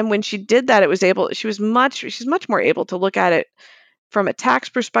when she did that, she's much more able to look at it from a tax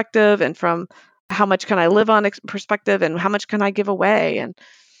perspective and from how much can I live on perspective and how much can I give away. And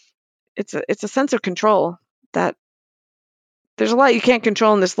it's a sense of control that there's a lot you can't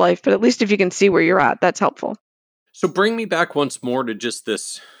control in this life, but at least if you can see where you're at, that's helpful. So bring me back once more to just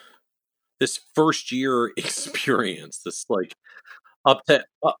this first year experience, this like up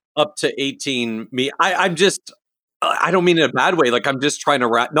to 18 me. I don't mean in a bad way. Like I'm just trying to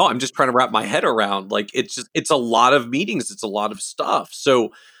wrap my head around, like, it's a lot of meetings. It's a lot of stuff. So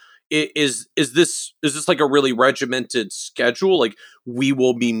is this like a really regimented schedule? Like we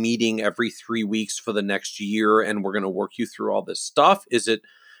will be meeting every 3 weeks for the next year and we're going to work you through all this stuff. Is it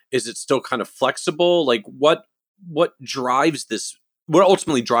still kind of flexible? Like what drives this? What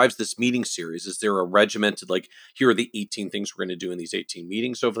ultimately drives this meeting series? Is there a regimented, like, here are the 18 things we're going to do in these 18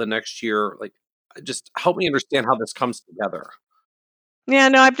 meetings over the next year? Like, just help me understand how this comes together. Yeah,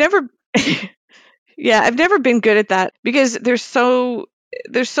 no, I've never been good at that because there's so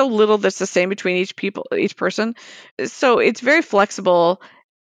little that's the same between each person. So it's very flexible.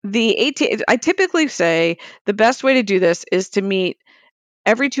 I typically say the best way to do this is to meet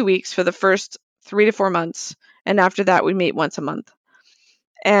every 2 weeks for the first 3 to 4 months. And after that, we meet once a month.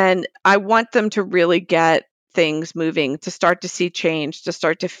 And I want them to really get things moving, to start to see change, to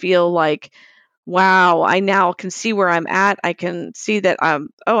start to feel like, wow, I now can see where I'm at. I can see that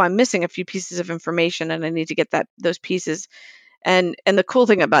I'm missing a few pieces of information and I need to get those pieces. And the cool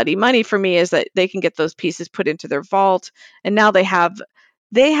thing about eMoney for me is that they can get those pieces put into their vault and now they have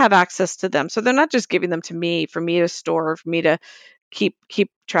access to them. So they're not just giving them to me for me to store, for me to keep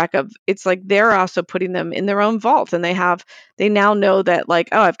track of. It's like they're also putting them in their own vault and they now know that, like,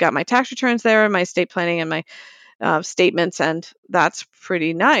 oh, I've got my tax returns there and my estate planning and my statements, and that's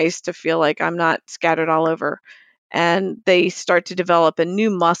pretty nice to feel like I'm not scattered all over. And they start to develop a new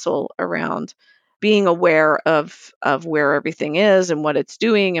muscle around being aware of where everything is and what it's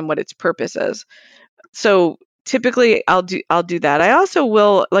doing and what its purpose is. So typically I'll do that. I also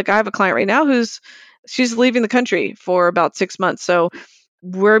will, like, I have a client right now she's leaving the country for about 6 months. So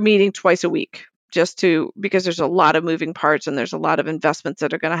we're meeting twice a week because there's a lot of moving parts and there's a lot of investments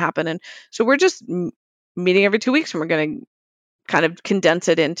that are going to happen. And so we're just meeting every 2 weeks, and we're going to kind of condense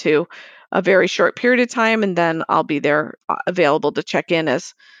it into a very short period of time. And then I'll be there available to check in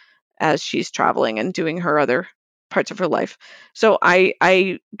as she's traveling and doing her other parts of her life. So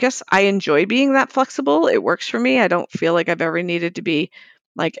I guess I enjoy being that flexible. It works for me. I don't feel like I've ever needed to be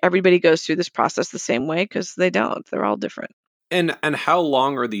like everybody goes through this process the same way, because they don't. They're all different. And how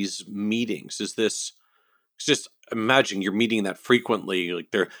long are these meetings? Is this just imagine you're meeting that frequently?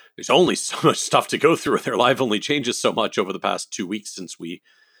 Like there's only so much stuff to go through. Their life only changes so much over the past 2 weeks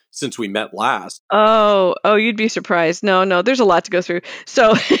since we met last. Oh, you'd be surprised. No, there's a lot to go through.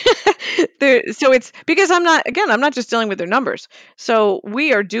 So so it's because I'm not just dealing with their numbers. So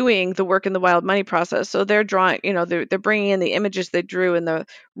we are doing the work in the wild money process. So they're drawing, they're bringing in the images they drew and the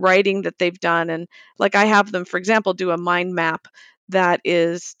writing that they've done. And like I have them, for example, do a mind map that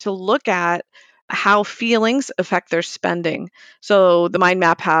is to look at how feelings affect their spending. So the mind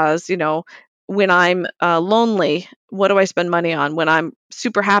map has, when I'm lonely, what do I spend money on? When I'm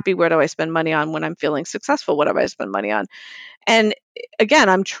super happy, where do I spend money on? When I'm feeling successful, what do I spend money on? And again,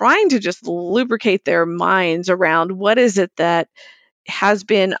 I'm trying to just lubricate their minds around what is it that has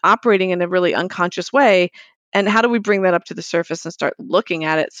been operating in a really unconscious way, and how do we bring that up to the surface and start looking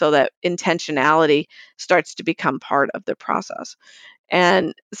at it so that intentionality starts to become part of the process.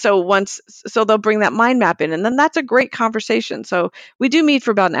 And so they'll bring that mind map in, and then that's a great conversation. So we do meet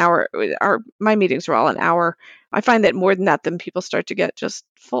for about an hour. My meetings are all an hour. I find that more than that, then people start to get just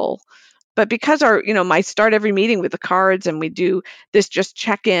full. But because I start every meeting with the cards, and we do this just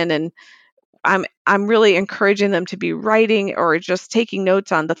check in, and I'm really encouraging them to be writing or just taking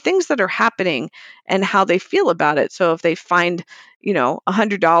notes on the things that are happening and how they feel about it. So if they find,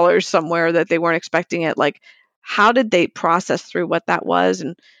 $100 somewhere that they weren't expecting it, like how did they process through what that was,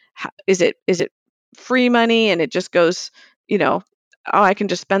 and is it free money and it just goes, oh, I can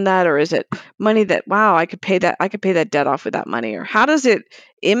just spend that, or is it money that, wow, I could pay that debt off with that money, or how does it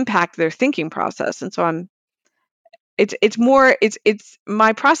impact their thinking process? And so it's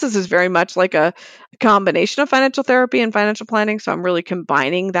my process is very much like a combination of financial therapy and financial planning. So I'm really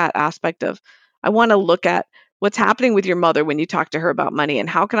combining that aspect of, I want to look at what's happening with your mother when you talk to her about money, and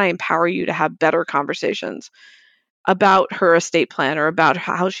how can I empower you to have better conversations about her estate plan or about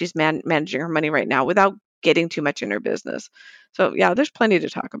how she's managing her money right now without getting too much in her business. So yeah, there's plenty to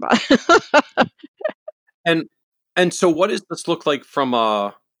talk about. And so what does this look like from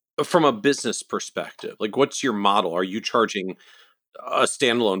a business perspective? Like, what's your model? Are you charging a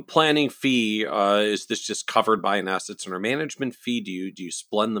standalone planning fee? Is this just covered by an assets under management fee? Do you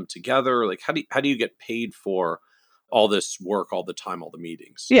blend them together? Like, how do you get paid for all this work, all the time, all the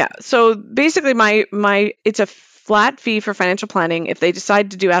meetings? Yeah. So basically my it's a flat fee for financial planning. If they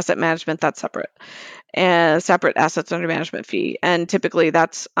decide to do asset management, that's separate. And separate assets under management fee. And typically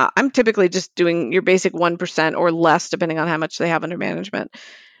that's I'm typically just doing your basic 1% or less, depending on how much they have under management.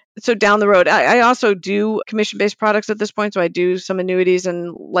 So down the road, I also do commission-based products at this point. So I do some annuities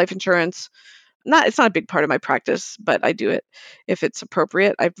and life insurance. It's not a big part of my practice, but I do it if it's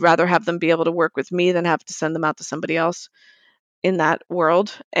appropriate. I'd rather have them be able to work with me than have to send them out to somebody else in that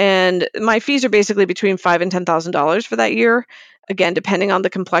world. And my fees are basically between $5,000 and $10,000 for that year. Again, depending on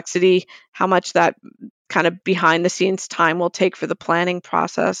the complexity, how much that kind of behind the scenes time will take for the planning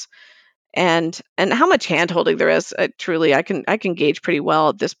process, and how much handholding there is. Truly, I can gauge pretty well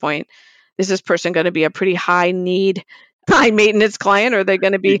at this point. Is this person going to be a pretty high maintenance client, or are they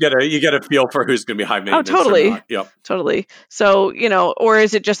going to be? You get a feel for who's going to be high maintenance. Oh, totally. Or not. Yep. Totally. So, or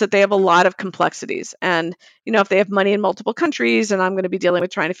is it just that they have a lot of complexities, and, if they have money in multiple countries, and I'm going to be dealing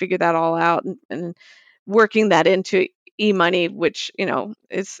with trying to figure that all out and working that into e-money, which,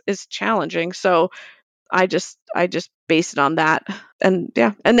 is challenging. So I just base it on that. And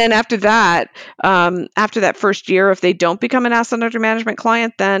yeah. And then after that first year, if they don't become an asset under management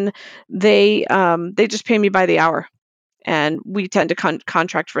client, then they just pay me by the hour. And we tend to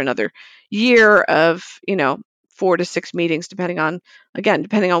contract for another year of, 4 to 6 meetings, depending on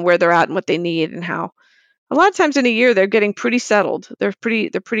where they're at and what they need and how. A lot of times in a year, they're getting pretty settled. They're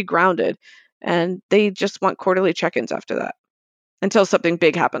pretty grounded, and they just want quarterly check-ins after that until something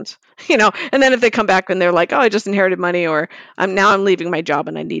big happens, And then if they come back and they're like, oh, I just inherited money, or I'm leaving my job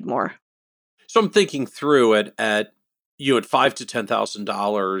and I need more. So I'm thinking through at $5,000 to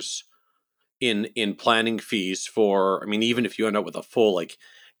 $10,000 in planning fees for, even if you end up with a full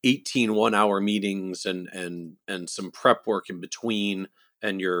 18 1-hour meetings and some prep work in between,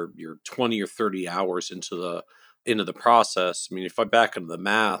 and you're 20 or 30 hours into into the process, I mean, if I back into the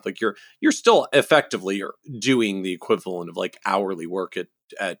math, like you're still effectively doing the equivalent of like hourly work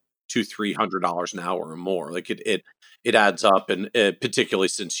at $200-300 an hour or more. Like it adds up, and particularly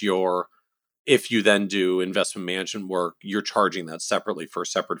since if you then do investment management work, you're charging that separately for a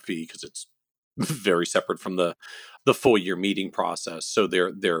separate fee because it's very separate from the full year meeting process. So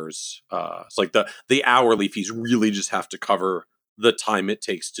there's it's like the hourly fees really just have to cover the time it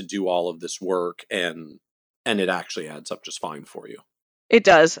takes to do all of this work, and it actually adds up just fine for you. It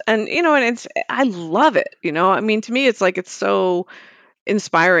does. And, and I love it. I mean, to me, it's like, it's so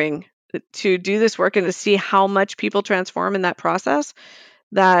inspiring to do this work and to see how much people transform in that process,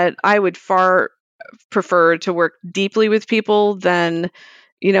 that I would far prefer to work deeply with people than,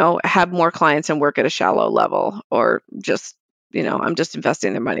 have more clients and work at a shallow level, or just, I'm just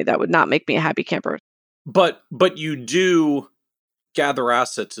investing their money. That would not make me a happy camper. But you do gather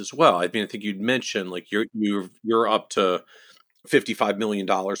assets as well. I mean, I think you'd mentioned like you're up to $55 million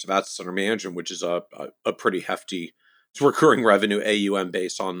of assets under management, which is a pretty hefty, it's recurring revenue AUM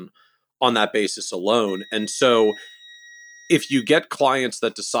based on that basis alone. And so if you get clients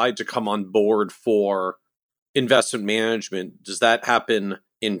that decide to come on board for investment management, does that happen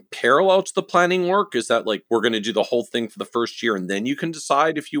in parallel to the planning work? Is that like, we're going to do the whole thing for the first year and then you can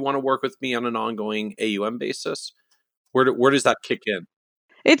decide if you want to work with me on an ongoing AUM basis? Where does that kick in?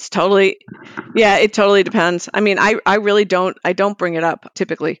 It totally depends. I mean, I really don't bring it up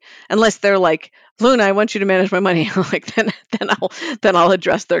typically, unless they're like, Luna, I want you to manage my money. Like then I'll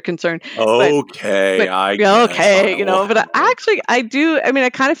address their concern. Okay, but I do. I mean, I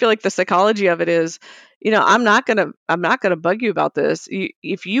kind of feel like the psychology of it is, I'm not gonna bug you about this.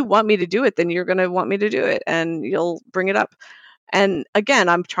 If you want me to do it, then you're gonna want me to do it, and you'll bring it up. And again,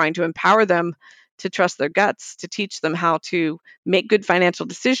 I'm trying to empower them to trust their guts, to teach them how to make good financial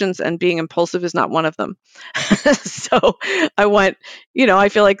decisions, and being impulsive is not one of them. So I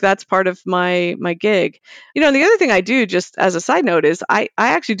feel like that's part of my gig. And the other thing I do, just as a side note, is I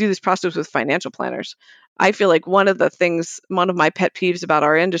actually do this process with financial planners. I feel like one of my pet peeves about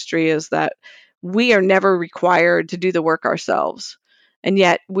our industry is that we are never required to do the work ourselves. And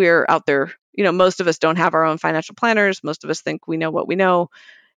yet we're out there, most of us don't have our own financial planners. Most of us think we know what we know.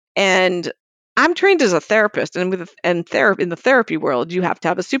 And I'm trained as a therapist, and in the therapy world, you have to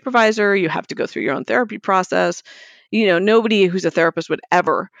have a supervisor. You have to go through your own therapy process. Nobody who's a therapist would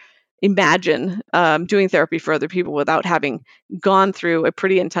ever imagine doing therapy for other people without having gone through a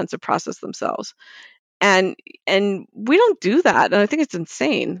pretty intensive process themselves. And we don't do that. And I think it's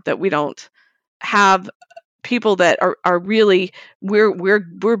insane that we don't have people that are really,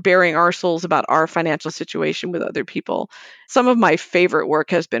 we're bearing our souls about our financial situation with other people. Some of my favorite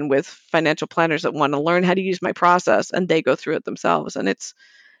work has been with financial planners that want to learn how to use my process, and they go through it themselves. And it's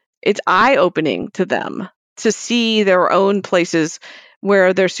eye-opening to them to see their own places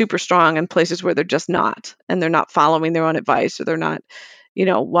where they're super strong and places where they're just not, and they're not following their own advice, or they're not,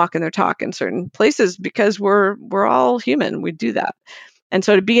 walking their talk in certain places, because we're all human. We do that. And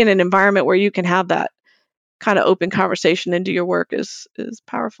so to be in an environment where you can have that kind of open conversation into your work is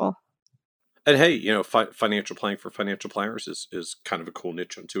powerful. And hey, financial planning for financial planners is kind of a cool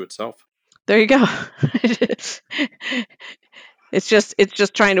niche unto itself. There you go. It's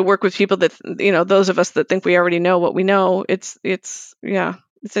just trying to work with people that, those of us that think we already know what we know. It's an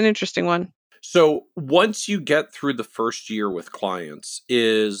interesting one. So once you get through the first year with clients,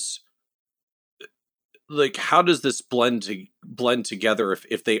 is like, how does this blend together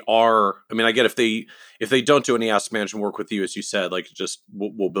if they are, I mean, I get if they don't do any asset management work with you, as you said, like, just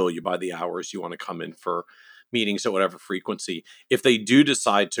we'll bill you by the hours you want to come in for meetings at whatever frequency. If they do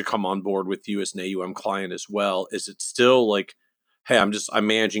decide to come on board with you as an AUM client as well, is it still like, hey, I'm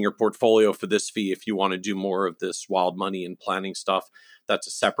managing your portfolio for this fee. If you want to do more of this wild money and planning stuff, that's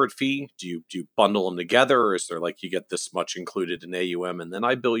a separate fee. Do you bundle them together, or is there like, you get this much included in AUM and then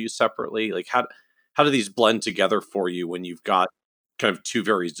I bill you separately? Like, how do these blend together for you when you've got kind of two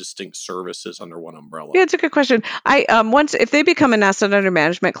very distinct services under one umbrella? Yeah, it's a good question. I if they become an asset under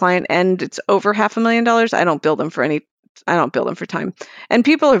management client and it's over $500,000, I don't bill them for time. And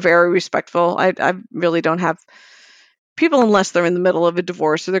people are very respectful. I really don't have people, unless they're in the middle of a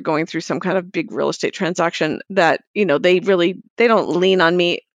divorce or they're going through some kind of big real estate transaction, that they don't lean on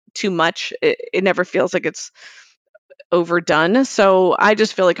me too much. It never feels like it's overdone. So I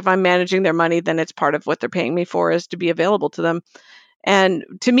just feel like if I'm managing their money, then it's part of what they're paying me for, is to be available to them. And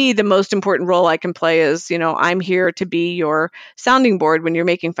to me, the most important role I can play is, I'm here to be your sounding board when you're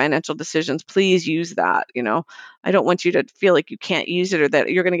making financial decisions. Please use that. I don't want you to feel like you can't use it, or that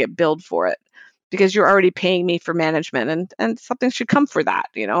you're going to get billed for it, because you're already paying me for management, and something should come for that.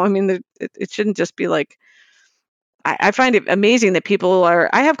 I mean, it shouldn't just be like, I find it amazing that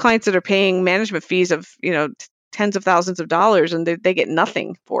I have clients that are paying management fees of, tens of thousands of dollars, and they get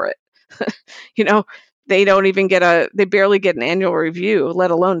nothing for it. you know, they don't even they barely get an annual review,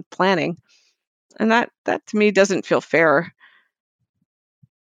 let alone planning. And that to me doesn't feel fair.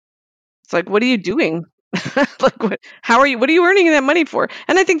 It's like, what are you doing? Like, what are you earning that money for?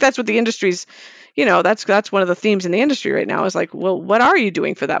 And I think that's what the industry's, that's one of the themes in the industry right now is like, well, what are you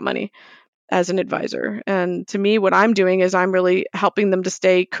doing for that money as an advisor? And to me, what I'm doing is I'm really helping them to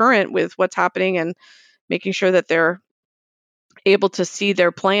stay current with what's happening and making sure that they're able to see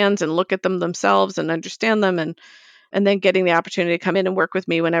their plans and look at them themselves and understand them, and then getting the opportunity to come in and work with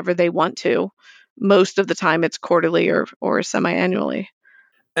me whenever they want to. Most of the time it's quarterly or semi-annually.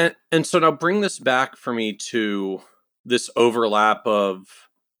 And so now bring this back for me to this overlap of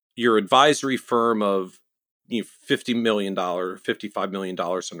your advisory firm of $50 million, $55 million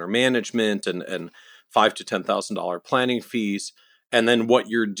under management and $5,000 to $10,000 planning fees, and then what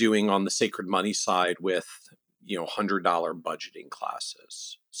you're doing on the Sacred Money side with $100 budgeting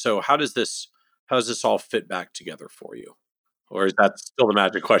classes. So how does this all fit back together for you? Or is that still the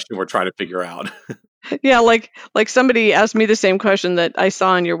magic question we're trying to figure out? Yeah, like somebody asked me the same question that I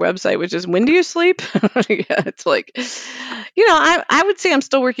saw on your website, which is, when do you sleep? Yeah, it's like, I would say I'm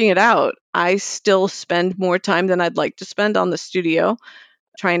still working it out. I still spend more time than I'd like to spend on the studio,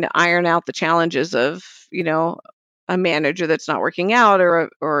 trying to iron out the challenges of, a manager that's not working out,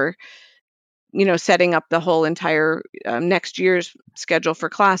 or setting up the whole entire next year's schedule for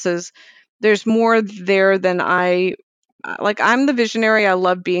classes. There's more there than I'm the visionary. I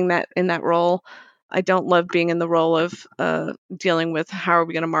love being in that role. I don't love being in the role of dealing with how are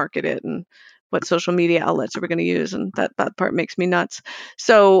we going to market it and what social media outlets are we going to use, and that part makes me nuts.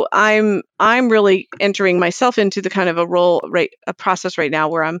 So I'm really entering myself into the kind of a process right now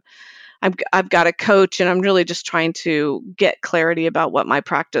where I've got a coach, and I'm really just trying to get clarity about what my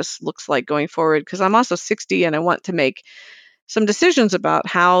practice looks like going forward, because I'm also 60 and I want to make some decisions about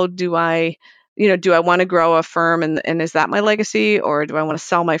how do I want to grow a firm, and is that my legacy, or do I want to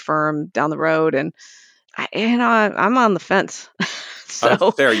sell my firm down the road? And I'm on the fence.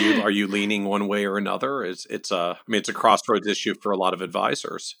 So fair. Are you leaning one way or another? It's a crossroads issue for a lot of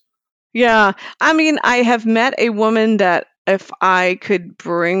advisors. Yeah, I have met a woman that if I could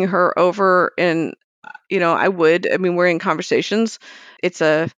bring her over, and I would. We're in conversations. It's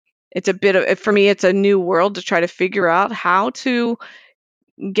a bit of, for me, it's a new world to try to figure out how to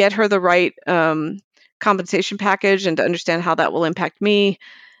get her the right compensation package and to understand how that will impact me.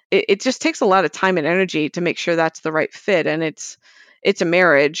 It just takes a lot of time and energy to make sure that's the right fit, and it's a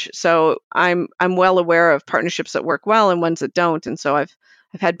marriage. So I'm well aware of partnerships that work well and ones that don't, and so I've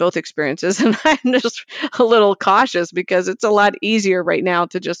had both experiences, and I'm just a little cautious because it's a lot easier right now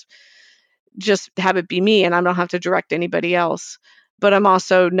to just have it be me, and I don't have to direct anybody else. But I'm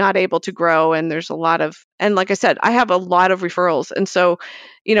also not able to grow, and there's a lot of, and like I said, I have a lot of referrals, and so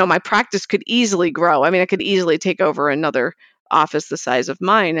my practice could easily grow. I could easily take over another office the size of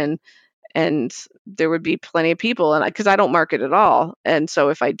mine, and there would be plenty of people, and because I don't market at all, and so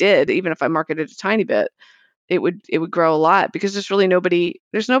if I did, even if I marketed a tiny bit, it would grow a lot, because there's nobody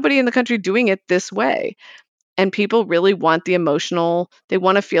in the country doing it this way, and people really want the emotional. They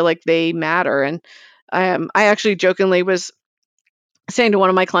want to feel like they matter. And I actually jokingly was saying to one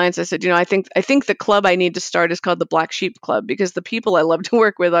of my clients, I said, I think the club I need to start is called the Black Sheep Club, because the people I love to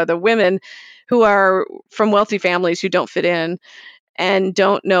work with are the women who are from wealthy families who don't fit in and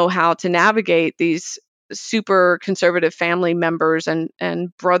don't know how to navigate these super conservative family members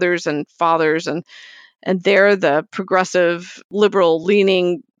and brothers and fathers, and they're the progressive, liberal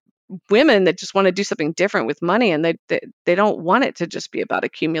leaning women that just want to do something different with money, and they don't want it to just be about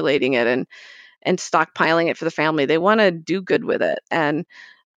accumulating it and stockpiling it for the family. They want to do good with it. And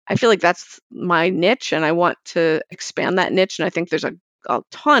I feel like that's my niche, and I want to expand that niche, and I think there's a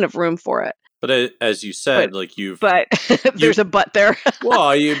ton of room for it. But as you said, there's a but there. Well,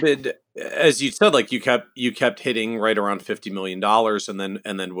 as you said, you kept hitting right around $50 million,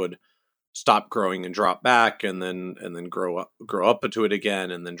 and then would stop growing and drop back, and then grow up into it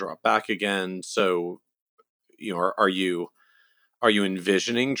again, and then drop back again. So, are you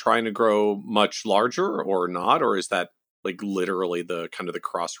envisioning trying to grow much larger or not, or is that literally the kind of the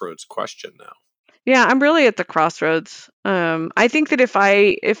crossroads question now? Yeah, I'm really at the crossroads. I think that if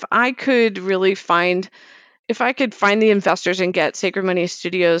I could really find the investors and get Sacred Money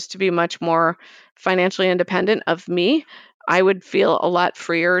Studios to be much more financially independent of me, I would feel a lot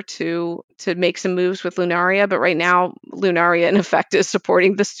freer to make some moves with Lunaria. But right now, Lunaria in effect is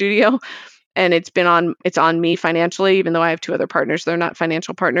supporting the studio, and it's on me financially, even though I have two other partners. They're not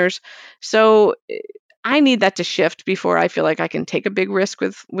financial partners. So I need that to shift before I feel like I can take a big risk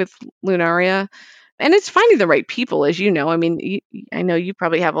with Lunaria. And it's finding the right people, as you know. I mean, I know you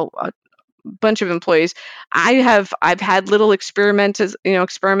probably have a bunch of employees. I've had little experiments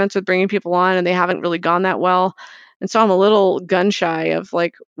with bringing people on, and they haven't really gone that well. And so I'm a little gun shy of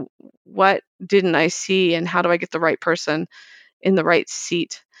like, what didn't I see, and how do I get the right person in the right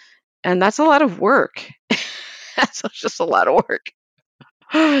seat? And that's a lot of work. That's just a lot of work.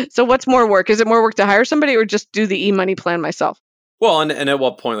 So what's more work? Is it more work to hire somebody or just do the e-money plan myself? Well, and at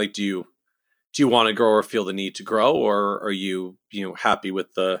what point, like, do you want to grow or feel the need to grow, or are you happy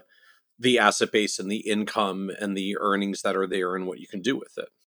with the asset base and the income and the earnings that are there and what you can do with it?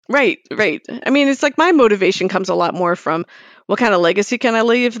 Right. I mean, it's like my motivation comes a lot more from what kind of legacy can I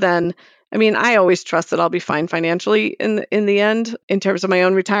leave than, I mean, I always trust that I'll be fine financially in the end in terms of my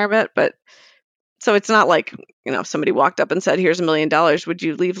own retirement, but so it's not like, if somebody walked up and said, "Here's $1 million, would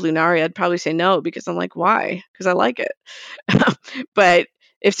you leave Lunaria?" I'd probably say no, because I'm like, why? Because I like it. But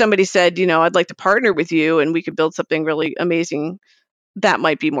if somebody said, "I'd like to partner with you and we could build something really amazing," that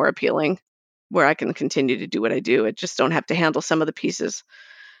might be more appealing, where I can continue to do what I do. I just don't have to handle some of the pieces.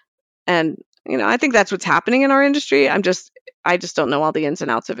 And, I think that's what's happening in our industry. I just don't know all the ins and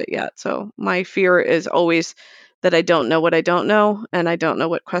outs of it yet. So my fear is always that I don't know what I don't know, and I don't know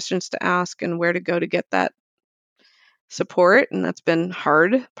what questions to ask and where to go to get that support. And that's been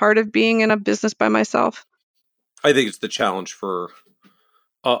hard part of being in a business by myself. I think it's the challenge for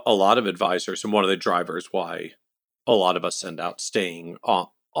a lot of advisors, and one of the drivers why a lot of us end out staying on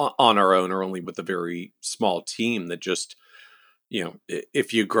our own or only with a very small team that just,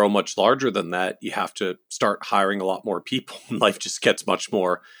 if you grow much larger than that, you have to start hiring a lot more people, and life just gets much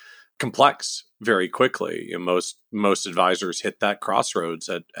more complex very quickly. And most advisors hit that crossroads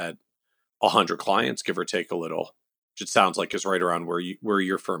at 100 clients, give or take a little, which it sounds like is right around where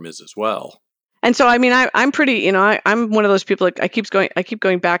your firm is as well. And so, I mean, I'm pretty, I'm one of those people, like, I keep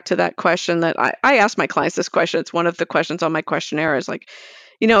going back to that question that I ask my clients this question. It's one of the questions on my questionnaire is like,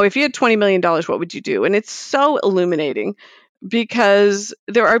 if you had $20 million, what would you do? And it's so illuminating, because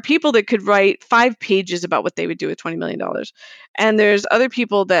there are people that could write 5 pages about what they would do with $20 million. And there's other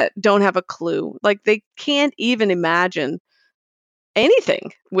people that don't have a clue. Like, they can't even imagine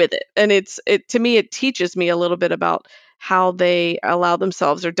anything with it. And to me, it teaches me a little bit about how they allow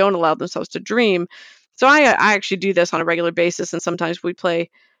themselves or don't allow themselves to dream. So I actually do this on a regular basis, and sometimes we play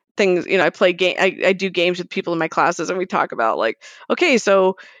things. I do games with people in my classes, and we talk about like, okay,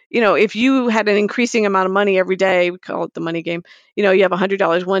 so if you had an increasing amount of money every day, we call it the money game. You have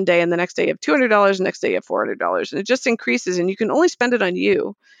 $100 one day, and the next day you have $200, the next day you have $400, and it just increases, and you can only spend it on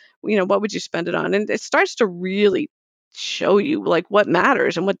you. What would you spend it on? And it starts to really show you like what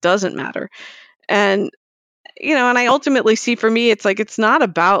matters and what doesn't matter. And and I ultimately see, for me, it's like, it's not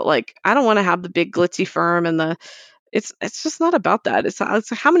about like, I don't want to have the big glitzy firm and it's just not about that. It's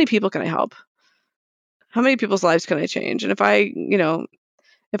how many people can I help? How many people's lives can I change? And if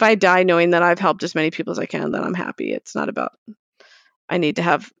I die knowing that I've helped as many people as I can, then I'm happy. It's not about, I need to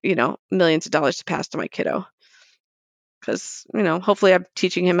have, millions of dollars to pass to my kiddo, because, hopefully I'm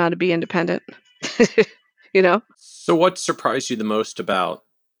teaching him how to be independent. So what surprised you the most about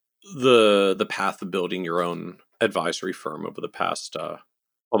the path of building your own advisory firm over the past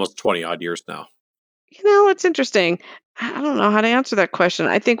almost 20 odd years now? It's interesting. I don't know how to answer that question.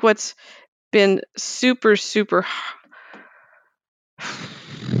 I think what's been super, super,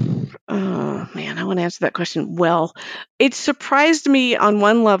 oh man, I want to answer that question well. It surprised me on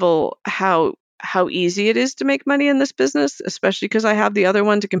one level how easy it is to make money in this business, especially because I have the other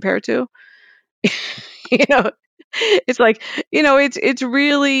one to compare to. It's like, it's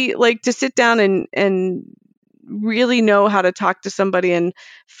really like to sit down and really know how to talk to somebody and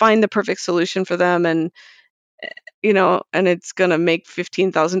find the perfect solution for them, and and it's going to make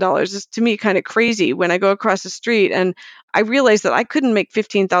 $15,000 is, to me, kind of crazy when I go across the street and I realize that I couldn't make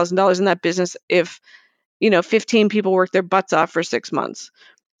 $15,000 in that business if 15 people worked their butts off for 6 months.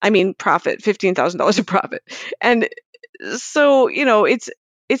 I mean, profit, $15,000 of profit. And so,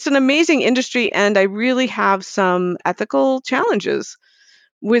 it's an amazing industry, and I really have some ethical challenges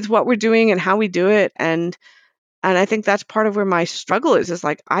with what we're doing and how we do it. And I think that's part of where my struggle is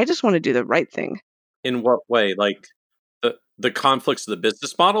like, I just want to do the right thing. In what way? Like the conflicts of the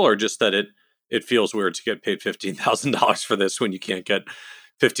business model, or just that it feels weird to get paid $15,000 for this when you can't get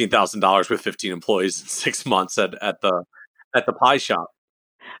 $15,000 with 15 employees in 6 months at the pie shop?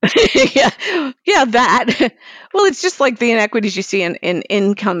 yeah, that. Well, it's just like the inequities you see in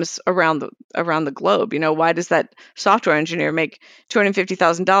incomes around the globe. Why does that software engineer make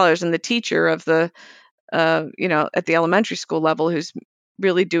 $250,000 and the teacher of the at the elementary school level, who's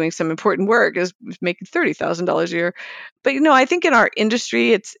really doing some important work is making $30,000 a year. But I think in our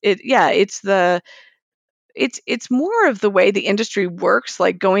industry, it's more of the way the industry works,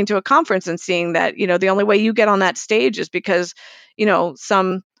 like going to a conference and seeing that, the only way you get on that stage is because,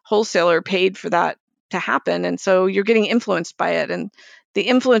 some wholesaler paid for that to happen. And so you're getting influenced by it. And the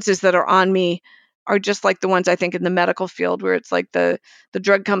influences that are on me are just like the ones I think in the medical field, where it's like the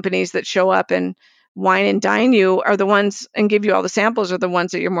drug companies that show up and wine and dine you are the ones and give you all the samples are the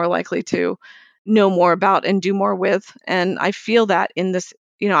ones that you're more likely to know more about and do more with. And I feel that in this,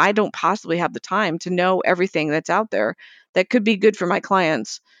 I don't possibly have the time to know everything that's out there that could be good for my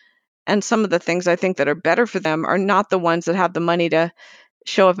clients. And some of the things I think that are better for them are not the ones that have the money to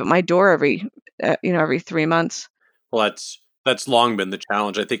show up at my door every 3 months. Well, that's long been the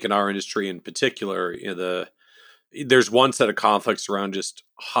challenge, I think, in our industry in particular. There's one set of conflicts around just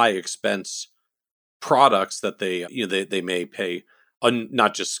high expense products that they may pay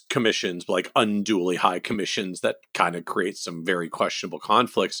not just commissions, but like unduly high commissions that kind of create some very questionable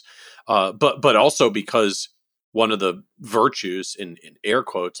conflicts. But also because one of the virtues in air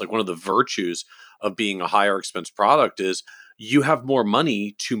quotes, like one of the virtues of being a higher expense product is you have more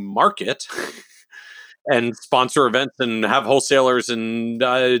money to market and sponsor events and have wholesalers and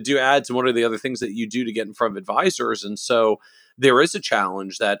do ads and what are the other things that you do to get in front of advisors. And so there is a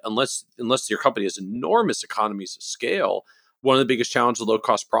challenge that unless your company has enormous economies of scale, one of the biggest challenges of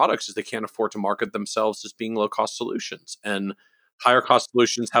low-cost products is they can't afford to market themselves as being low-cost solutions. And higher-cost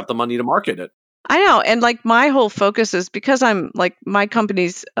solutions have the money to market it. I know. And like my whole focus is because I'm like my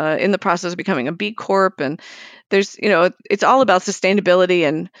company's in the process of becoming a B Corp. And there's, it's all about sustainability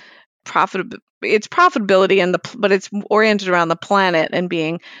and it's profitability but it's oriented around the planet and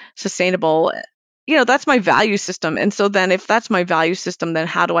being sustainable. That's my value system. And so then if that's my value system, then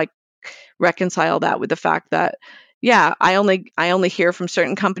how do I reconcile that with the fact that, I only hear from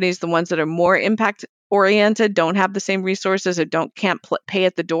certain companies, the ones that are more impact oriented, don't have the same resources or can't pay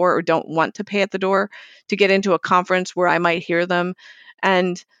at the door or don't want to pay at the door to get into a conference where I might hear them.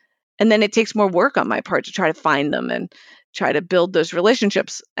 And then it takes more work on my part to try to find them and try to build those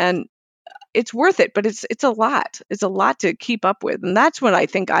relationships. And it's worth it, but it's a lot. It's a lot to keep up with. And that's when I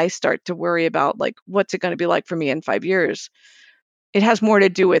think I start to worry about, like, what's it going to be like for me in 5 years? It has more to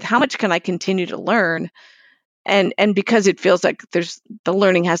do with how much can I continue to learn? And because it feels like the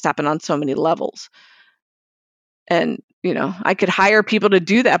learning has to happen on so many levels. And, I could hire people to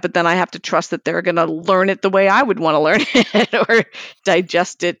do that, but then I have to trust that they're going to learn it the way I would want to learn it or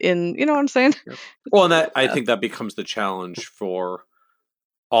digest it in, you know what I'm saying? Well, and I think that becomes the challenge for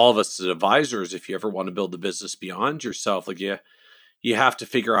all of us as advisors. If you ever want to build the business beyond yourself, like you have to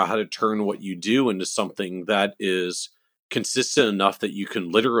figure out how to turn what you do into something that is consistent enough that you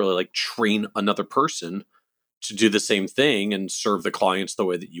can literally like train another person to do the same thing and serve the clients the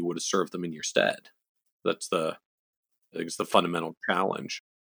way that you would have served them in your stead. I think it's the fundamental challenge.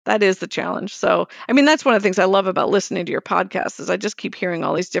 That is the challenge. So, I mean, that's one of the things I love about listening to your podcast is I just keep hearing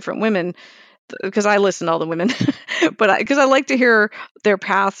all these different women because I listen to all the women, but because I like to hear their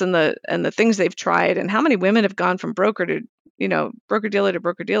paths and the things they've tried and how many women have gone from broker to, broker dealer to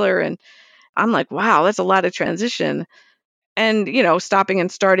broker dealer. And I'm like, wow, that's a lot of transition and, stopping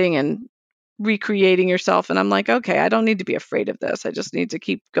and starting and recreating yourself. And I'm like, okay, I don't need to be afraid of this. I just need to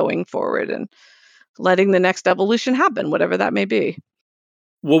keep going forward and letting the next evolution happen, whatever that may be.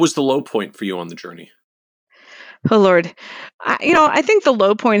 What was the low point for you on the journey? Oh, Lord. I think the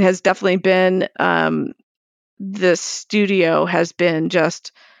low point has definitely been the studio has been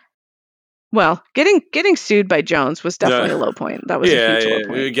just, well, getting sued by Jones was definitely a low point. That was a huge low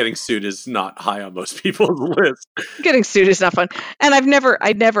point. Getting sued is not high on most people's list. Getting sued is not fun. And I'd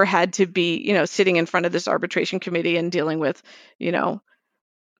never had to be, sitting in front of this arbitration committee and dealing with,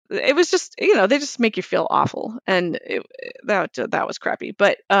 it was just, they just make you feel awful. And that was crappy.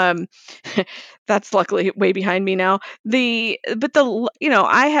 But that's luckily way behind me now. I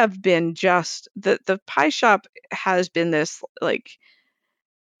have been just, the pie shop has been this, like,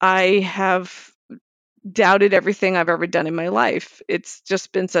 I have doubted everything I've ever done in my life. It's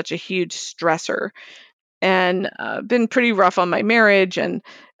just been such a huge stressor and been pretty rough on my marriage. And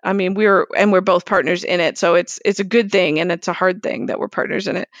I mean, we're both partners in it. So it's a good thing. And it's a hard thing that we're partners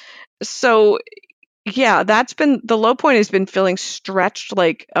in it. So yeah, that's been the low point, has been feeling stretched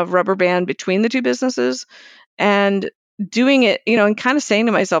like a rubber band between the two businesses and doing it, and kind of saying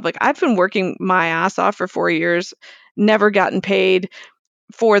to myself, like, I've been working my ass off for 4 years, never gotten paid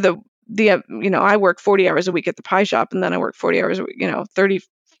for I work 40 hours a week at the pie shop and then I work 40 hours,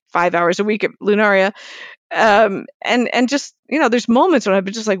 35 hours a week at Lunaria. And just, there's moments when I've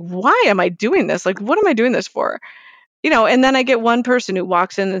been just like, why am I doing this? Like, what am I doing this for? and then I get one person who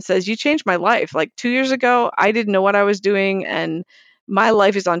walks in and says, "You changed my life. Like 2 years ago, I didn't know what I was doing, and my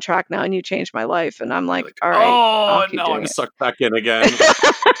life is on track now, and you changed my life." And I'm like, Like, all right, I'll oh, keep no, I'm doing sucked back in again.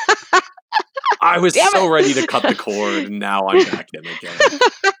 it. I was Damn so ready to cut the it. cord, and now I'm back in again.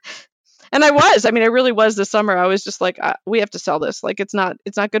 And I mean, I really was this summer. I was just like, we have to sell this. Like, it's not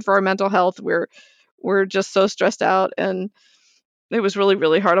good for our mental health. We're just so stressed out, and it was really,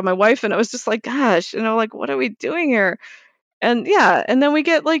 really hard on my wife. And I was just like, gosh, like, what are we doing here? And yeah, and then we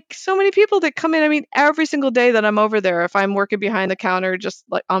get like so many people that come in. I mean, every single day that I'm over there, if I'm working behind the counter, just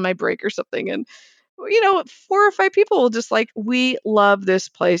like on my break or something, and 4 or 5 people will just like, we love this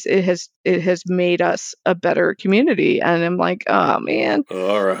place. It has made us a better community. And I'm like, oh man,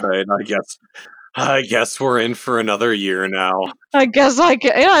 All right, I guess we're in for another year now. I guess I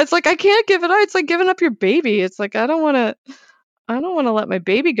can. Yeah, it's like I can't give it up. It's like giving up your baby. It's like I don't want to let my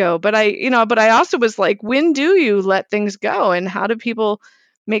baby go. But I also was like, when do you let things go, and how do people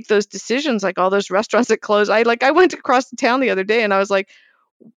make those decisions? Like all those restaurants that close. I went across the town the other day, and I was like,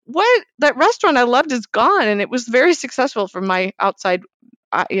 what, that restaurant I loved is gone, and it was very successful from my outside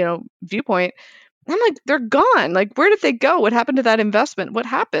viewpoint. I'm like, they're gone. Like, where did they go? What happened to that investment? What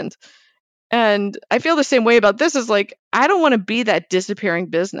happened? And I feel the same way about this. Is like, I don't want to be that disappearing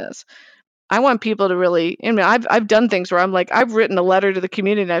business. I want people to really, I've done things where I'm like, I've written a letter to the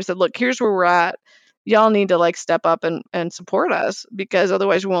community and I've said, look, here's where we're at. Y'all need to like step up and support us, because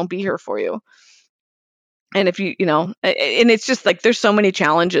otherwise we won't be here for you. And if and it's just like, there's so many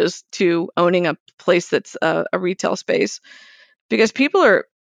challenges to owning a place that's a retail space, because people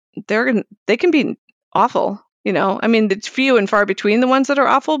they can be awful. I mean, it's few and far between the ones that are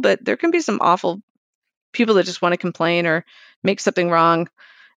awful, but there can be some awful people that just want to complain or make something wrong.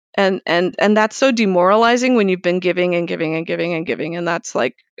 And that's so demoralizing when you've been giving and giving and giving and giving. And that's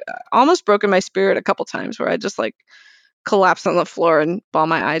like almost broken my spirit a couple times, where I just like collapse on the floor and bawl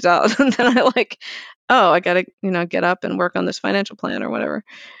my eyes out. And then I like, oh, I gotta get up and work on this financial plan or whatever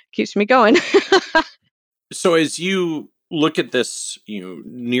keeps me going. So as you look at this,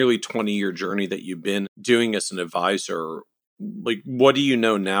 nearly 20-year journey that you've been doing as an advisor, like, what do you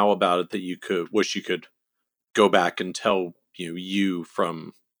know now about it that you wish you could go back and tell you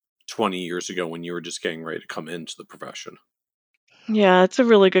from 20 years ago when you were just getting ready to come into the profession? Yeah, it's a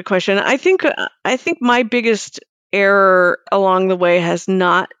really good question. I think my biggest error along the way has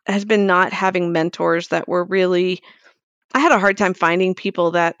been not having mentors that were really. I had a hard time finding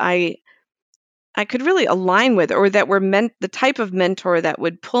people that I could really align with, or that were meant the type of mentor that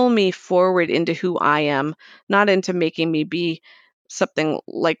would pull me forward into who I am, not into making me be something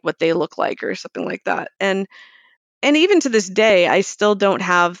like what they look like or something like that. And even to this day, I still don't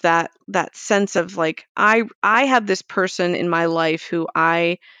have that sense of like, I have this person in my life who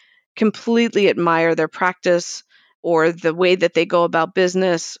I completely admire their practice or the way that they go about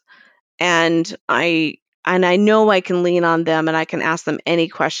business, and I know I can lean on them, and I can ask them any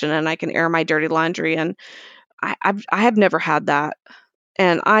question, and I can air my dirty laundry. And I have never had that,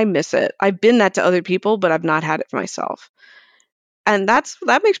 and I miss it. I've been that to other people, but I've not had it for myself. And that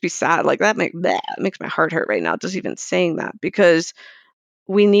makes me sad. Like that makes my heart hurt right now, just even saying that, because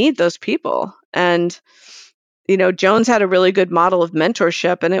we need those people. And Jones had a really good model of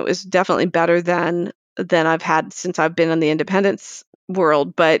mentorship, and it was definitely better than I've had since I've been in the independence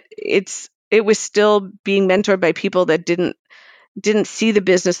world. But it was still being mentored by people that didn't see the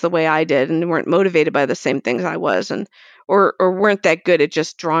business the way I did, and weren't motivated by the same things I was, and or weren't that good at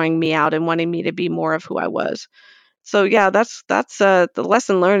just drawing me out and wanting me to be more of who I was. So yeah, that's the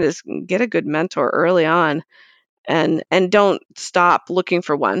lesson learned, is get a good mentor early on, and don't stop looking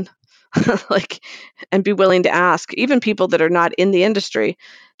for one. Like, and be willing to ask even people that are not in the industry,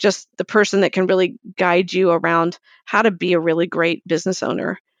 just the person that can really guide you around how to be a really great business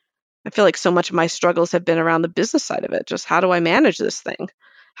owner. I feel like so much of my struggles have been around the business side of it. Just, how do I manage this thing?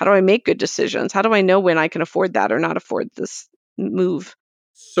 How do I make good decisions? How do I know when I can afford that or not afford this move?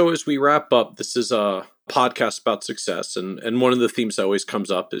 So as we wrap up, this is a podcast about success, and one of the themes that always comes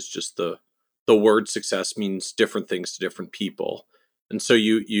up is just the word success means different things to different people. And so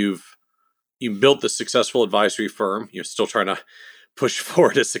you've built the successful advisory firm. You're still trying to push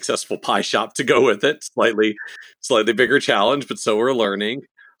forward a successful pie shop to go with it. Slightly bigger challenge, but so we're learning.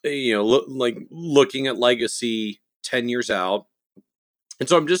 Like looking at legacy 10 years out. And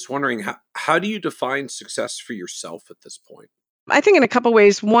so I'm just wondering, how do you define success for yourself at this point? I think in a couple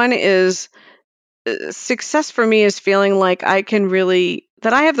ways. One is, success for me is feeling like I can really,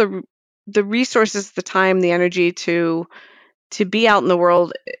 that I have the resources, the time, the energy to be out in the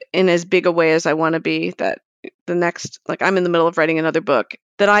world in as big a way as I want to be. That the next, like, I'm in the middle of writing another book,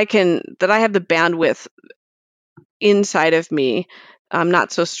 that I have the bandwidth inside of me. I'm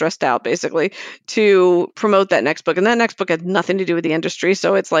not so stressed out, basically, to promote that next book. And that next book had nothing to do with the industry.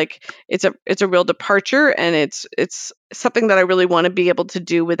 So it's like, it's a real departure, and it's something that I really want to be able to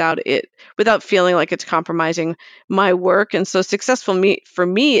do without feeling like it's compromising my work. And so success for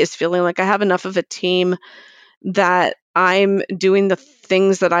me is feeling like I have enough of a team that I'm doing the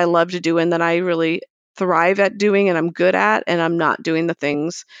things that I love to do and that I really thrive at doing and I'm good at, and I'm not doing the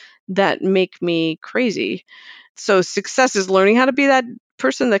things that make me crazy. So success is learning how to be that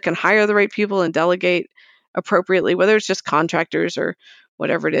person that can hire the right people and delegate appropriately, whether it's just contractors or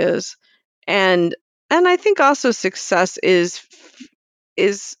whatever it is. And I think also success is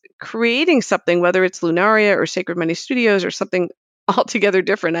creating something, whether it's Lunaria or Sacred Money Studios or something altogether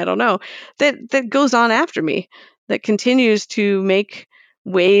different, I don't know, that goes on after me, that continues to make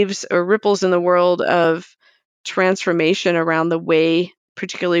waves or ripples in the world of transformation around the way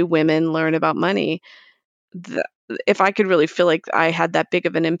particularly women learn about money. If I could really feel like I had that big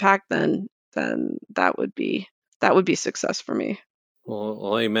of an impact, then that would be success for me.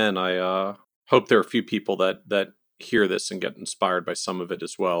 Well, amen. I hope there are a few people that hear this and get inspired by some of it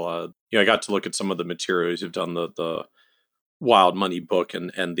as well. I got to look at some of the materials you've done, the Wild Money book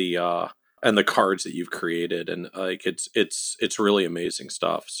and the cards that you've created, and like it's really amazing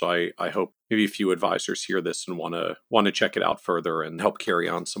stuff. So I hope maybe a few advisors hear this and want to check it out further and help carry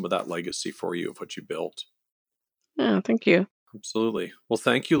on some of that legacy for you of what you built. Yeah, thank you. Absolutely. Well,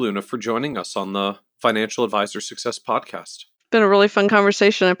 thank you, Luna, for joining us on the Financial Advisor Success Podcast. It's been a really fun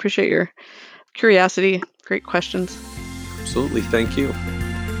conversation. I appreciate your curiosity. Great questions. Absolutely. Thank you.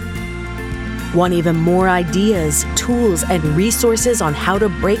 Want even more ideas, tools, and resources on how to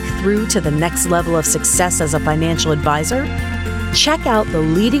break through to the next level of success as a financial advisor? Check out the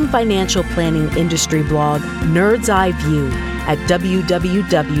leading financial planning industry blog, Nerd's Eye View, at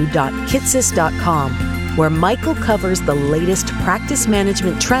www.kitces.com, where Michael covers the latest practice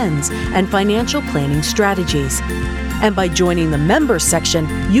management trends and financial planning strategies. And by joining the members section,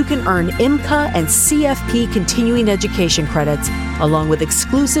 you can earn IMCA and CFP continuing education credits, along with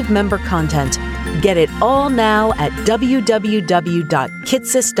exclusive member content. Get it all now at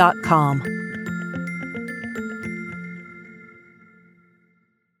www.kitces.com.